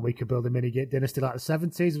remarkable now, and we could build a mini-gate dynasty like the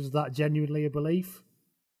 70s? Was that genuinely a belief?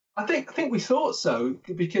 I think we thought so,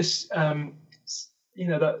 because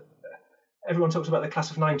that everyone talks about the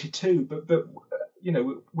class of '92, but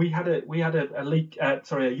we had a league,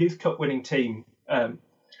 a youth cup winning team, the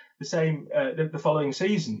following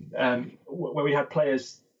season, where we had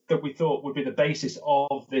players that we thought would be the basis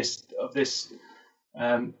of this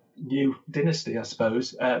new dynasty, I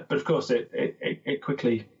suppose. But of course, it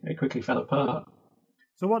quickly fell apart.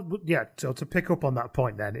 So So to pick up on that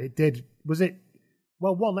point, then was it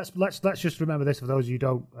Well, one, let's just remember this for those of you who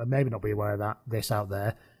don't maybe not be aware of this out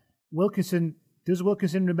there. Does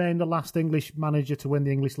Wilkinson remain the last English manager to win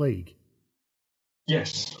the English league?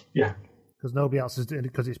 Yes, yeah. Because nobody else has,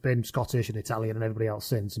 because it's been Scottish and Italian and everybody else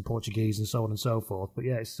since, and Portuguese and so on and so forth. But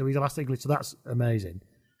yeah, so he's the last English, so that's amazing.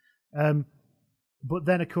 But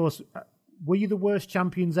then, of course, were you the worst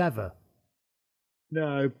champions ever?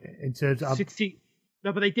 No. In terms of City.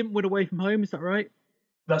 No, but they didn't win away from home. Is that right?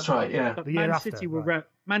 That's right. Yeah. the year after,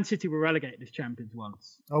 Man City were relegated as champions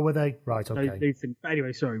once. Oh, were they? Right. Okay.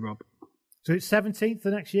 Anyway, sorry, Rob. So it's 17th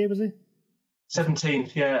the next year, was it?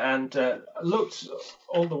 17th, yeah, and looked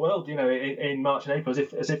all the world, in March and April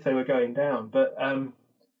as if they were going down. But I'm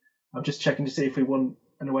just checking to see if we won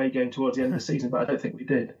an away game towards the end of the season, but I don't think we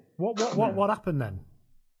did. What happened then?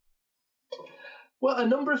 Well, a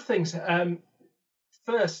number of things.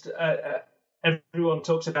 First, everyone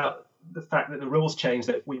talks about the fact that the rules changed,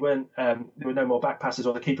 that we weren't there were no more back passes,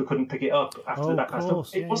 or the keeper couldn't pick it up after the back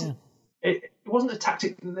pass. It wasn't a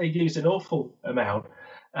tactic that they used an awful amount.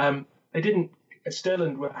 They didn't.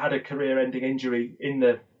 Sterling had a career-ending injury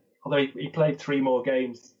although he played 3 more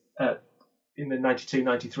games in the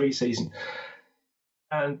 92-93 season,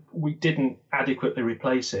 and we didn't adequately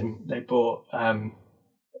replace him. They bought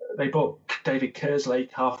David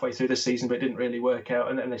Kerslake halfway through the season, but it didn't really work out,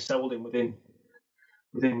 and then they sold him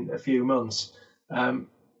within a few months. And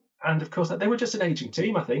of course, they were just an aging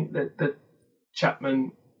team. I think that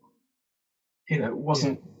Chapman,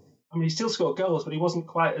 wasn't. Yeah. I mean, he still scored goals, but he wasn't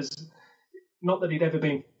quite as. Not that he'd ever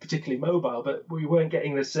been particularly mobile, but we weren't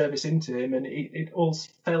getting the service into him, and it all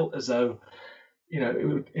felt as though,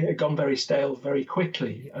 it had gone very stale very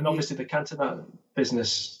quickly. And obviously, the Cantona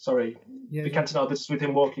business with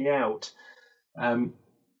him walking out,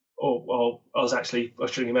 or us actually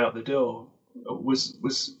ushering him out the door, was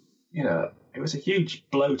it was a huge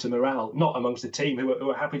blow to morale, not amongst the team who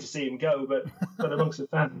were happy to see him go, but amongst the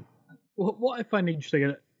fans. Well, what I find interesting,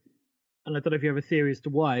 and I don't know if you have a theory as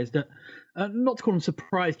to why, is that not to call them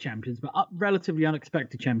surprise champions, but relatively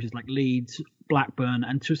unexpected champions like Leeds, Blackburn,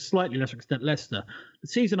 and to a slightly lesser extent Leicester. The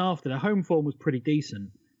season after, their home form was pretty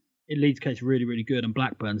decent. In Leeds' case, really, really good, and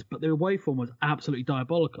Blackburn's, but their away form was absolutely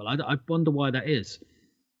diabolical. I wonder why that is.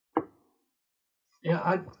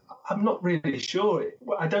 Yeah, I'm not really sure.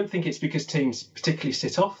 I don't think it's because teams particularly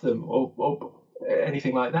sit off them or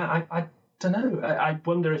anything like that. I don't know. I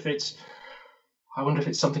wonder if it's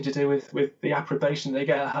something to do with the approbation they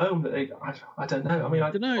get at home. That I don't know. I mean,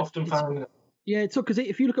 I don't know. Often found. Yeah, it's because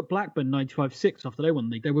if you look at Blackburn 95-6 after they won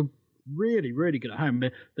the league, they were really, really good at home.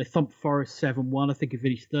 They thumped Forest 7-1. I think they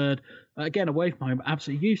finished third. Again, away from home,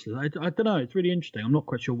 absolutely useless. I don't know. It's really interesting. I'm not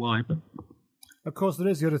quite sure why. But of course, there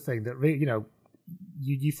is the other thing that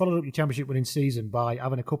you followed up your championship winning season by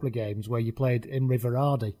having a couple of games where you played in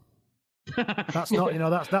Riverardi. That's not,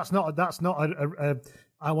 that's not a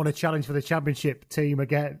I want to challenge for the championship team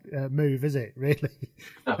again move, is it? Really?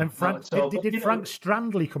 No, and Frank, did Frank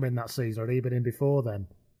Strandley come in that season, or had he been in before then?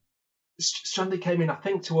 Strandley came in, I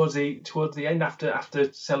think, towards the end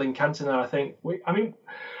after selling Cantona. I think.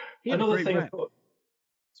 Another thing.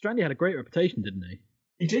 Strandley had a great reputation, didn't he?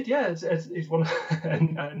 He did, yeah. He's one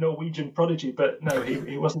a Norwegian prodigy, but no,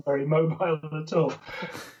 he wasn't very mobile at all.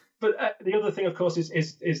 But the other thing, of course, is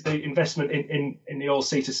the investment in the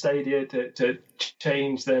all-seater stadia to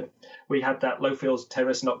change the. We had that Lowfields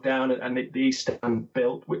terrace knocked down and the East Stand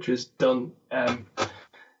built, which was done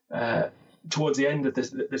towards the end of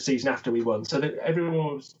the season after we won. So that everyone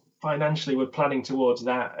was financially were planning towards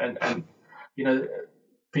that, and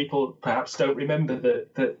people perhaps don't remember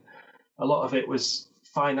that a lot of it was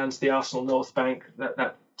financed the Arsenal North Bank,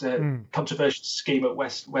 that controversial scheme at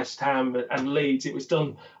West Ham and Leeds. It was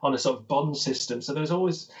done on a sort of bond system, so there was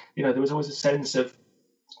always a sense of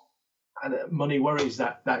money worries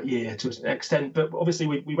that year to an extent. But obviously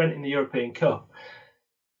we went in the European Cup,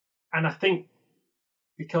 and I think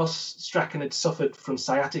because Strachan had suffered from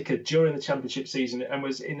sciatica during the Championship season and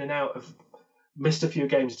was in and out of, missed a few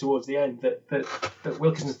games towards the end, that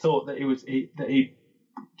Wilkinson thought that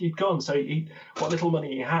he'd gone. So what little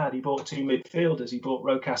money he had, he bought 2 midfielders. He bought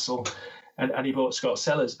Rocastle and he bought Scott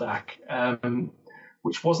Sellers back,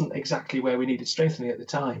 which wasn't exactly where we needed strengthening at the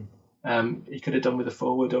time. He could have done with a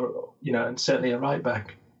forward or and certainly a right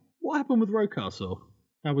back. What happened with Rocastle?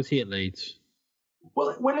 How was he at Leeds?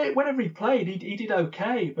 Well, whenever he played, he did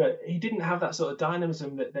okay, but he didn't have that sort of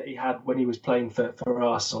dynamism that he had when he was playing for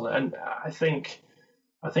Arsenal. And I think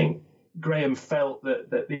Graham felt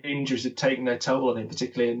that the injuries had taken their toll on him,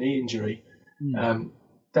 particularly a knee injury.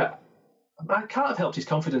 That can't have helped his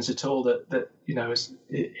confidence at all. That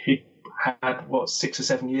he had 6 or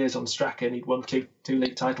 7 years on Strachan. He'd won two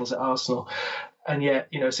league titles at Arsenal, And yet,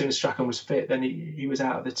 as soon as Strachan was fit, then he was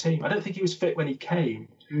out of the team. I don't think he was fit when he came.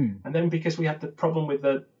 And then because we had the problem with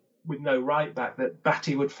no right back, that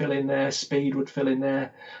Batty would fill in there, Speed would fill in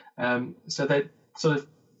there. So they sort of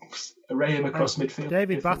array him across midfield.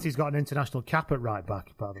 David Batty's got an international cap at right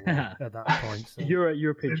back, by the way, at that point. So.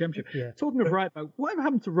 European Championship. Yeah. Talking of right back, whatever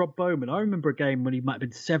happened to Rob Bowman? I remember a game when he might have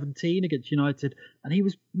been 17 against United, and he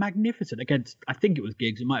was magnificent against, I think it was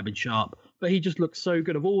Giggs, it might have been Sharp, but he just looked so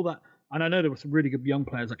good of all that. And I know there were some really good young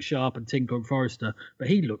players like Sharp and Tinker and Forrester, but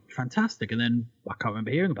he looked fantastic. And then I can't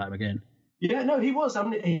remember hearing about him again. Yeah, no, he was. I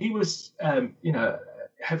mean, he was,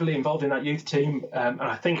 heavily involved in that youth team, and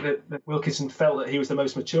I think that Wilkinson felt that he was the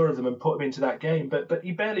most mature of them and put him into that game. But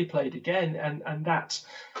he barely played again, and that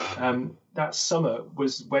summer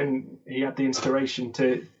was when he had the inspiration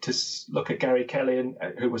to look at Gary Kelly, and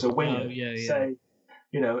who was a winger, say,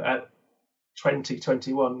 at 20,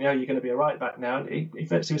 21, you're going to be a right back now. And he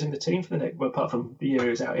virtually was in the team for the next, apart from the year he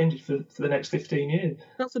was out injured, for the next 15 years.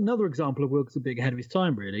 That's another example of Wilkinson being ahead of his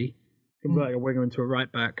time, really, converting a winger into a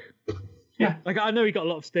right back. Yeah, like I know he got a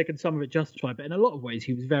lot of stick and some of it justified, but in a lot of ways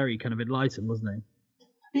he was very kind of enlightened, wasn't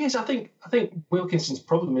he? Yes, I think Wilkinson's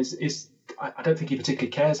problem is I don't think he particularly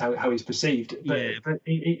cares how he's perceived, but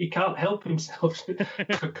he can't help himself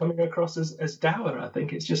coming across as dour. I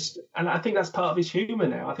think it's just, and I think that's part of his humour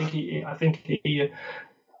now. I think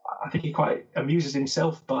he quite amuses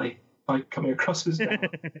himself by coming across as dour.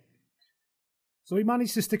 So he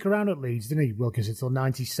managed to stick around at Leeds, didn't he, Wilkinson, until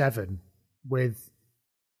 '97 with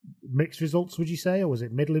mixed results, would you say, or was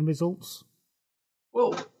it middling results?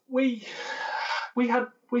 Well, we had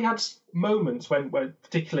moments when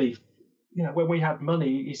particularly, when we had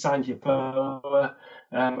money, he signed Yeboah,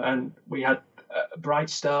 and we had a bright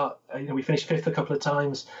start. We finished fifth a couple of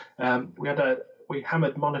times. We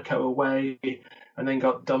hammered Monaco away, and then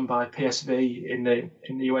got done by PSV in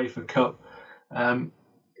the UEFA Cup.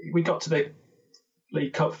 We got to the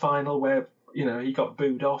League Cup final where he got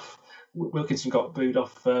booed off. Wilkinson got booed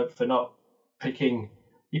off for not picking.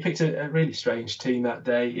 He picked a really strange team that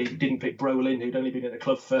day. He didn't pick Brolin, who'd only been at the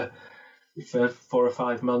club for 4 or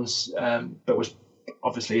 5 months, but was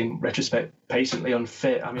obviously in retrospect patently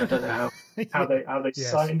unfit. I mean, I don't know how they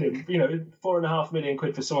signed him. £4.5 million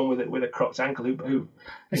for someone with a cropped ankle who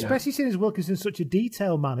especially seeing as Wilkinson's such a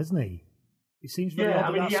detail man, isn't he? It seems very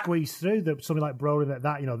odd that squeezed through something like Brolin like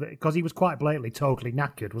that, because he was quite blatantly totally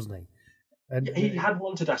knackered, wasn't he? And he had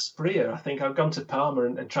wanted Asprilla. I think I've gone to Parma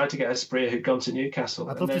and tried to get Asprilla, who'd gone to Newcastle.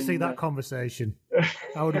 I'd love to see that conversation.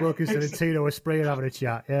 Howard Wilkinson and Tino Asprilla having a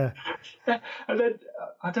chat, yeah. And then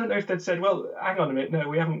I don't know if they'd said, well, hang on a minute, no,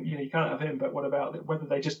 we haven't, you can't have him, but what about whether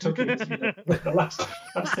they just took him the last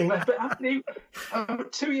thing left.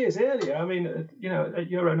 But 2 years earlier, I mean, at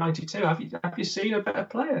Euro 92, have you seen a better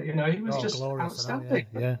player? He was just outstanding.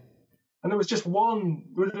 Yeah. And there was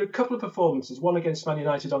a couple of performances, one against Man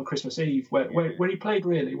United on Christmas Eve, where he played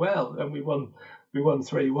really well, and we won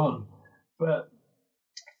 3-1. But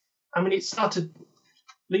I mean, it started.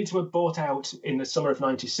 Leeds were bought out in the summer of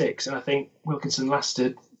 '96, and I think Wilkinson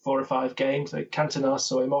lasted 4 or 5 games. Cantona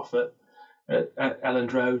saw him off at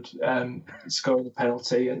Elland Road, scoring a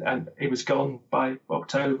penalty, and he was gone by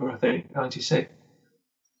October, I think, '96.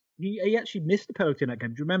 He actually missed the penalty in that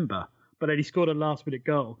game. Do you remember? But then he scored a last-minute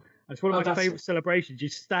goal. It's one of my favourite celebrations. He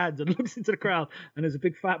stands and looks into the crowd, and there's a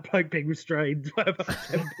big fat bloke being restrained by about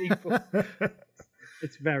 10 people.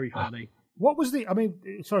 It's very funny. What was the? I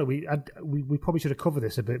mean, sorry, we probably should have covered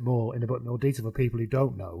this in a bit more detail for people who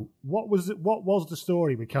don't know. What was the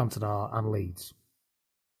story with Cantona and Leeds?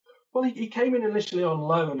 Well, he came in initially on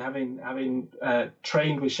loan, having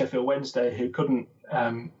trained with Sheffield Wednesday, who couldn't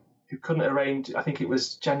arrange. I think it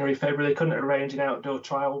was January, February. They couldn't arrange an outdoor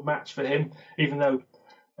trial match for him, even though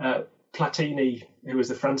Platini, who was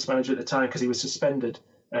the France manager at the time, because he was suspended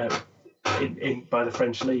by the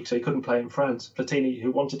French league, so he couldn't play in France. Platini, who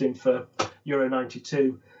wanted him for Euro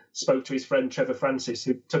 92, spoke to his friend Trevor Francis,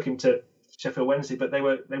 who took him to Sheffield Wednesday, but they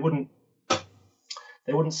wouldn't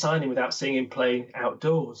sign him without seeing him playing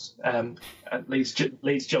outdoors. Leeds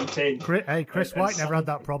jumped in. Chris White never had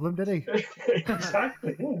that problem, did he?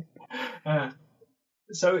 Exactly. Yeah.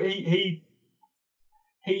 So he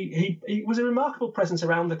was a remarkable presence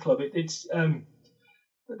around the club.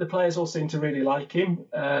 The players all seemed to really like him,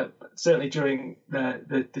 certainly during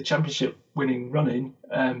the championship winning run-in.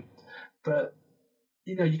 But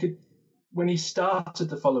you could, when he started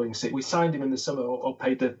the following season, we signed him in the summer or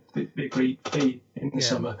paid the agreed fee in the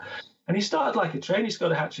summer, and he started like a train. He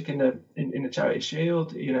scored a hat-trick in the Charity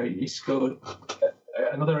Shield. He scored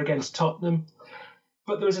another against Tottenham.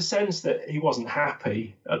 But there was a sense that he wasn't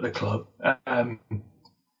happy at the club. I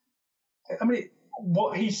mean,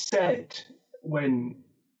 what he said when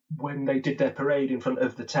they did their parade in front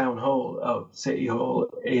of the town hall, City Hall,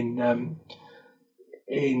 in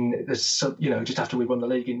the, just after we won the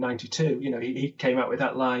league in '92, he came out with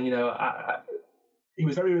that line. He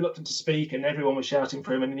was very reluctant to speak, and everyone was shouting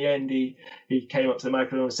for him. And in the end, he came up to the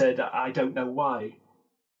microphone and said, "I don't know why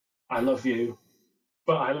I love you,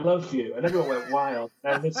 but I love you." And everyone went wild.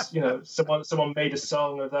 And it's, someone made a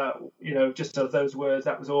song of that, just of those words.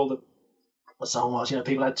 That was all the song was.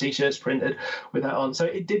 People had T-shirts printed with that on. So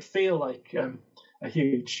it did feel like a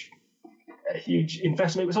huge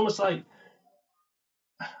investment. It was almost like,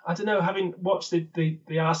 I don't know, having watched the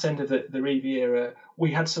arse end of the Riviera,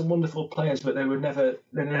 we had some wonderful players, but they were never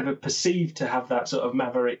perceived to have that sort of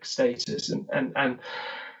maverick status. And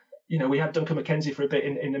we had Duncan McKenzie for a bit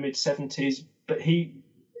in the mid-'70s, but he,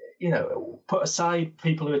 put aside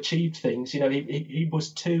people who achieved things, he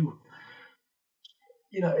was too,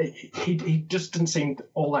 he just didn't seem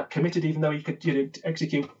all that committed, even though he could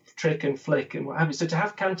execute trick and flick and what have you. So to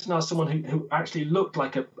have Cantona, someone who actually looked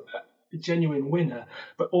like a genuine winner,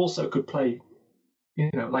 but also could play,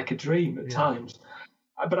 like a dream at times.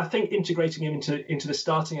 But I think integrating him into the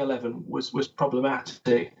starting 11 was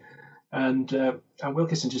problematic, and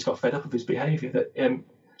Wilkinson just got fed up of his behaviour. That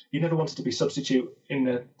he never wanted to be substitute in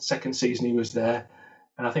the second season he was there,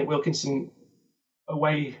 and I think Wilkinson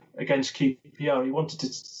away against QPR, he wanted to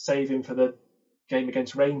save him for the game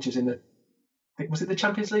against Rangers in was it the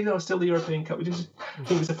Champions League or still the European Cup? I think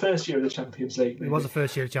it was the first year of the Champions League. It was the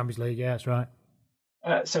first year of the Champions League, yeah, that's right.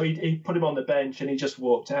 So he put him on the bench and he just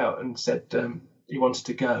walked out and said he wanted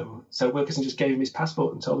to go. So Wilkinson just gave him his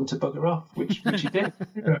passport and told him to bugger off, which he did.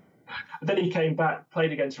 And then he came back,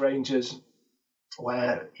 played against Rangers,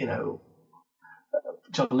 where,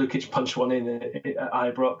 John Lukic punched one in at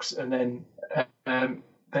Ibrox, and then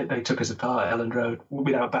they took us apart at Elland Road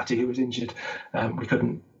without Batty, who was injured. We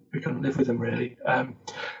couldn't live with them really.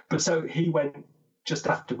 But so he went just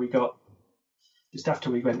after we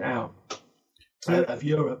went out of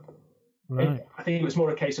Europe. Right. I think it was more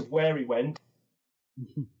a case of where he went,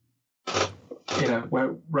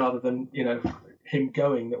 where rather than him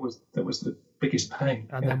going that was the biggest pain.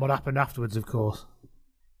 And then what happened afterwards, of course.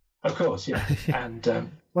 Of course, yeah.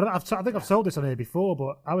 And well, I think I've told this on here before,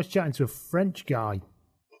 but I was chatting to a French guy,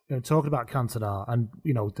 talking about Cantona, and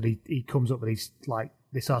that he comes up with these like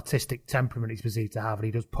this artistic temperament he's perceived to have, and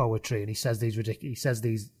he does poetry, and he says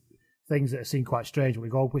these things that seem quite strange, but we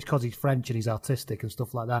go, which because he's French and he's artistic and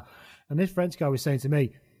stuff like that. And this French guy was saying to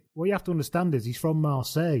me, what you have to understand is he's from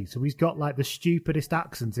Marseille, so he's got like the stupidest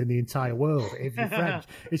accent in the entire world. If you're French,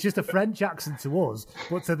 it's just a French accent to us,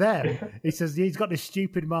 but to them, he says he's got this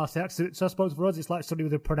stupid Marseille accent. So I suppose for us, it's like somebody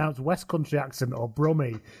with a pronounced West Country accent or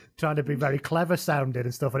Brummie, trying to be very clever sounding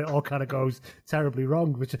and stuff, and it all kind of goes terribly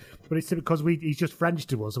wrong. But it's because he's just French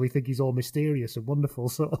to us, so we think he's all mysterious and wonderful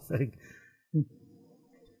sort of thing.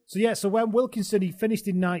 So when Wilkinson, he finished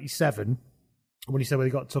in '97. When he said he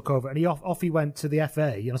got took over, and he went to the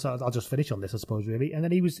FA. So I'll just finish on this, I suppose, really. And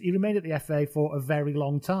then he remained at the FA for a very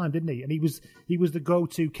long time, didn't he? And he was the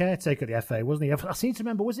go-to caretaker at the FA, wasn't he? I seem to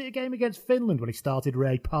remember, was it a game against Finland when he started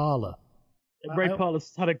Ray Parlour? Ray Parlour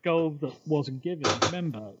had a goal that wasn't given.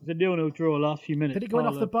 Remember, it was a 0-0 draw last few minutes. Did he go in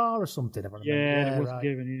off the bar or something? Yeah, it wasn't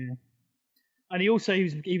given. Yeah. And he was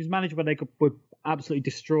manager when they were absolutely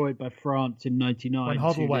destroyed by France in '99. When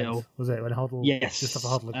Hoddle went, was it? When Hoddle, yes, just off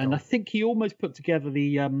Hoddle. And I think he almost put together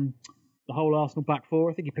the whole Arsenal back four.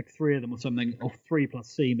 I think he picked 3 of them or something, or 3 plus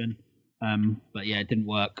Seaman. But yeah, it didn't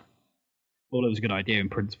work. Well, it was a good idea in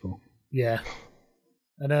principle. Yeah.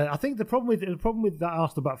 And I think the problem with that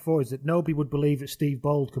Arsenal back four is that nobody would believe that Steve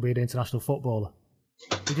Bold could be an international footballer.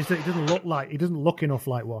 He doesn't look enough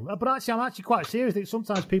like one. But actually, I'm actually quite serious. I think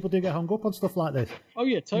sometimes people do get hung up on stuff like this. Oh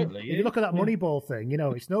yeah, totally. If you look at that Moneyball thing,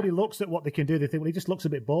 it's nobody looks at what they can do. They think, well, he just looks a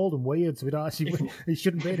bit bald and weird, so he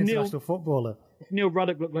shouldn't be an international footballer. If Neil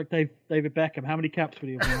Ruddock looked like David Beckham, how many caps would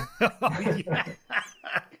he have won?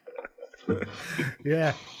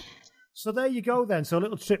 Yeah. So there you go then. So a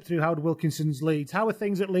little trip through Howard Wilkinson's Leeds. How are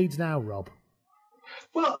things at Leeds now, Rob?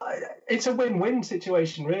 Well, it's a win-win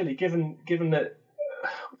situation, really, given that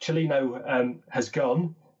Cellino has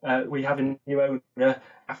gone. We have a new owner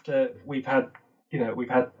after we've had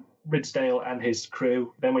Ridsdale and his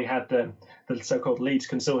crew. Then we had the so-called Leeds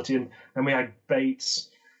Consortium. Then we had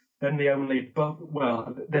Bates. Then they're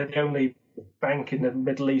the only bank in the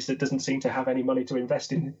Middle East that doesn't seem to have any money to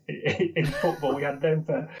invest in football. We had them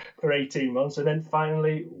for 18 months, and then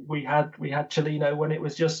finally we had Cellino when it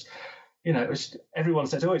was just. Everyone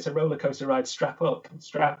says, "Oh, it's a roller coaster ride. Strap up,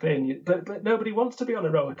 strap in." But nobody wants to be on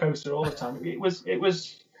a roller coaster all the time. It was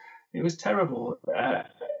terrible.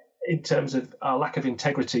 in terms of our lack of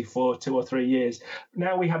integrity for 2 or 3 years.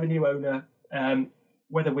 Now we have a new owner.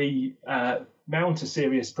 Whether we mount a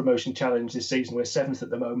serious promotion challenge this season, we're 7th at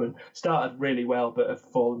the moment. Started really well, but have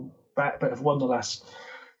fallen back, but have won the last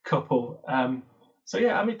couple. So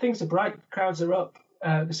yeah, I mean, things are bright. Crowds are up.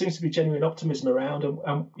 There seems to be genuine optimism around,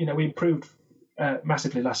 and we improved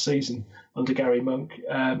massively last season under Gary Monk,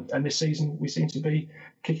 and this season we seem to be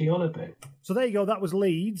kicking on a bit. So there you go. That was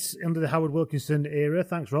Leeds under the Howard Wilkinson era.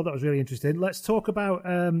 Thanks, Rob. That was really interesting. Let's talk about.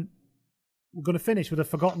 We're going to finish with a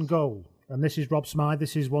forgotten goal, and this is Rob Smythe.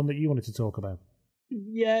 This is one that you wanted to talk about.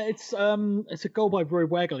 Yeah, it's a goal by Roy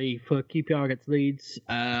Wegley for QPR against Leeds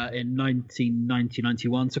in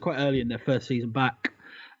 1990-91, so quite early in their first season back,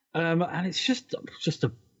 and it's just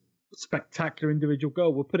a spectacular individual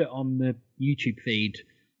goal. We'll put it on the YouTube feed.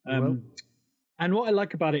 And what I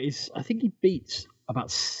like about it is I think he beats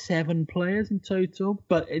about 7 players in total,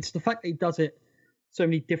 but it's the fact that he does it so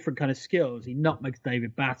many different kind of skills. He nutmegs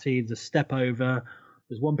David Batty. There's a step over.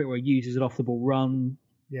 There's one bit where he uses an off the ball run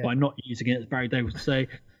by not using it, as Barry Davis would say.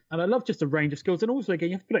 And I love just a range of skills. And also, again,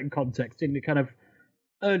 you have to put it in context in the kind of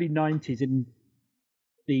early 90s in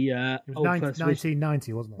the old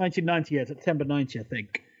 1990, wasn't it? 1990, yeah, September 90, I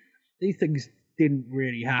think. These things didn't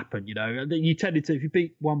really happen, You tended to, if you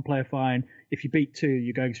beat one player, fine. If you beat 2,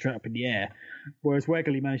 you're going straight up in the air. Whereas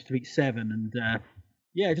Wegley managed to beat 7, and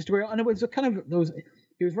just and it was a kind of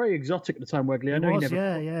he was very exotic at the time. Wegley, I know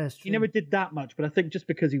he never did that much, but I think just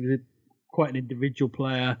because he was quite an individual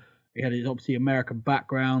player, he had his obviously American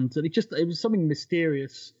background, and it was something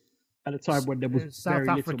mysterious at a time when there was South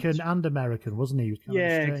African and American, wasn't he? He was kind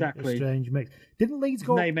of exactly. A strange mix. Didn't Leeds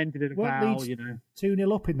go? Name ended in a vowel,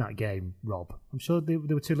 2-0 up in that game, Rob. I'm sure they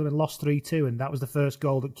were 2-0 and lost 3-2, and that was the first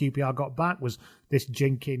goal that QPR got back. Was this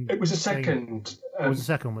jinking? It was a second. It was the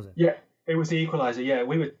second, was it? Yeah, it was the equaliser. Yeah,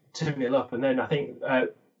 we were 2-0 up, and then I think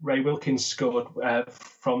Ray Wilkins scored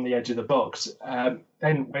from the edge of the box.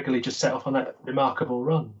 Then Wegley just set off on that remarkable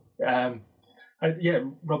run.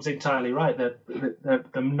 Rob's entirely right. The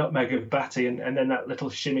nutmeg of Batty and then that little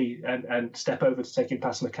shimmy and step over to take him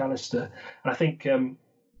past McAllister. And I think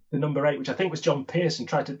the number 8, which I think was John Pearson,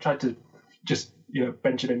 tried to just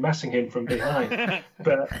Benjamin Massing him from behind,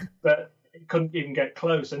 but he couldn't even get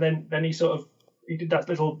close. And then he did that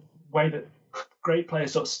little way that great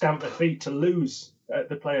players sort of stamp their feet to lose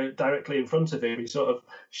the player directly in front of him. He sort of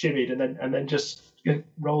shimmied and then just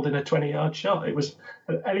rolled in a 20-yard shot.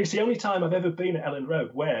 And it's the only time I've ever been at Ellen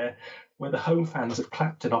Road where the home fans have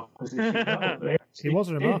clapped an opposition goal. It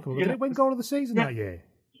was remarkable. Did it win goal of the season that year?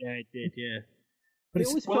 Yeah, it did. Yeah, but he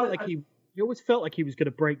always felt like he was going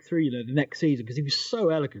to break through, the next season because he was so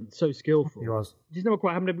elegant, so skillful. He was. It just never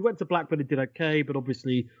quite happened. We went to Blackburn and did okay, but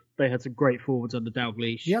obviously they had some great forwards under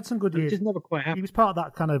Dalglish. He had some good years. It just never quite happened. He was part of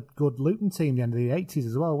that kind of good Luton team at the end of the 80s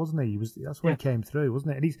as well, wasn't he? That's where he came through,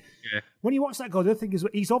 wasn't it? And when you watch that goal, the other thing is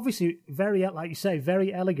he's obviously very, like you say,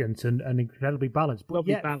 very elegant and incredibly balanced. But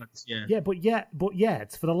balanced, yeah. Yeah, but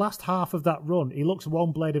yet, for the last half of that run, he looks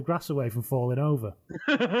one blade of grass away from falling over,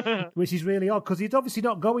 which is really odd because he's obviously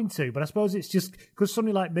not going to. But I suppose it's just because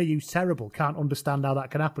somebody like me, who's terrible, can't understand how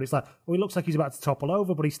that can happen. It's like, he looks like he's about to topple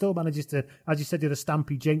over, but he still manages to, as you said, do the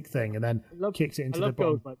stampy jink thing and then kicks it into the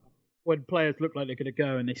bottom. Goals like that. When players look like they're going to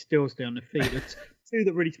go and they still stay on their feet. It's 2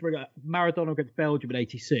 that really spring up. Maradona against Belgium in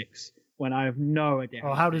 '86, when I have no idea.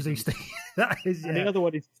 How does he stay? That is, And the other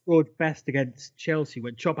one is scored Best against Chelsea,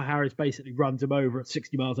 when Chopper Harris basically runs him over at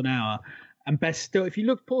 60 miles an hour. And Best still, if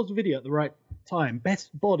you pause the video at the right time, Best's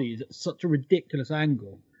body is at such a ridiculous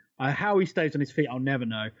angle. How he stays on his feet, I'll never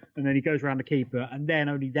know. And then he goes around the keeper, and then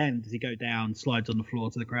only then does he go down, slides on the floor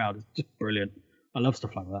to the crowd. It's just brilliant. I love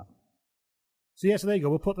stuff like that. So there you go.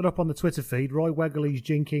 We'll put that up on the Twitter feed. Roy Wegley's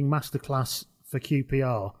jinking masterclass for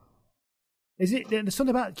QPR. There's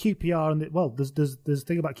something about QPR and there's a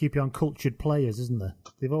thing about QPR and cultured players, isn't there?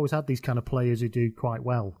 They've always had these kind of players who do quite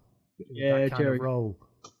well. Yeah, that kind of role.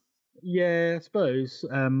 Yeah, I suppose.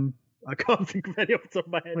 I can't think of any off the top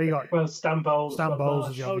of my head. Stan Bowles.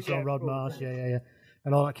 As you obviously on Rod Marsh, yeah.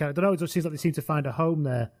 And all that kind of. I don't know, it seems like they seem to find a home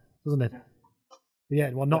there, doesn't it?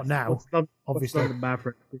 Yeah, well, not now, obviously. The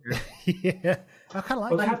Maverick. Yeah. I kind of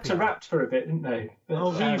like Well, they had to rap for a bit, didn't they?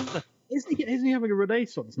 But, isn't he having a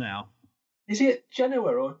renaissance now? Is he at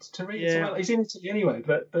Genoa or Turin? Yeah. Well, he's in Italy anyway,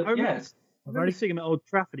 but yeah. I remember seeing him at Old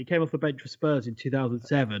Trafford. He came off the bench for Spurs in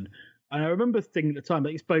 2007. And I remember thinking at the time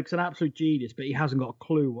that Spoke's an absolute genius, but he hasn't got a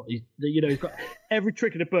clue what he's got every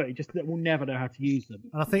trick in the book. He just will never know how to use them.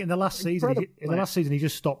 And I think in the last season, he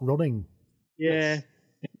just stopped running. Yeah. Yes.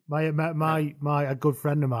 A good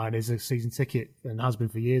friend of mine is a season ticket and has been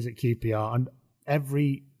for years at QPR, and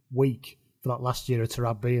every week for that last year of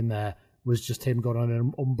Tarab being there, was just him going on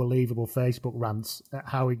an unbelievable Facebook rants at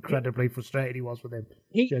how incredibly frustrated he was with him.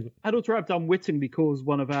 Adulter Ab unwittingly caused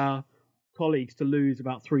one of our colleagues to lose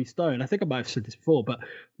about 3 stone. I think I might have said this before, but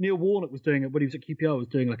Neil Warnock was doing it when he was at QPR, was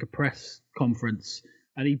doing like a press conference,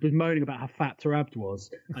 and he was moaning about how fat Tarab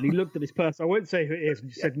was, and he looked at this person, I won't say who it is, and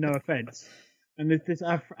just said no offence. And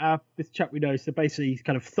this chap we know, so basically he's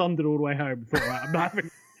kind of thundered all the way home before I'm laughing.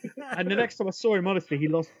 And the next time I saw him, honestly, he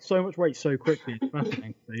lost so much weight so quickly. It's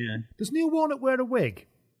fascinating. So, yeah. Does Neil Warnock wear a wig?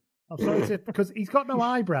 I'm sorry to, because he's got no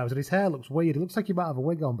eyebrows and his hair looks weird. It looks like he might have a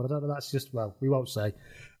wig on, but I don't know. That's just, well, we won't say.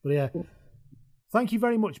 But yeah, thank you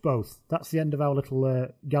very much, both. That's the end of our little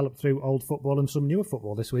gallop through old football and some newer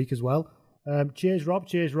football this week as well. Cheers,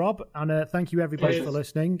 Rob. And thank you, everybody, for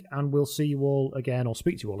listening. And we'll see you all again, or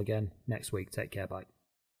speak to you all again next week. Take care. Bye.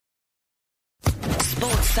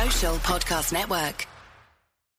 Sports Social Podcast Network.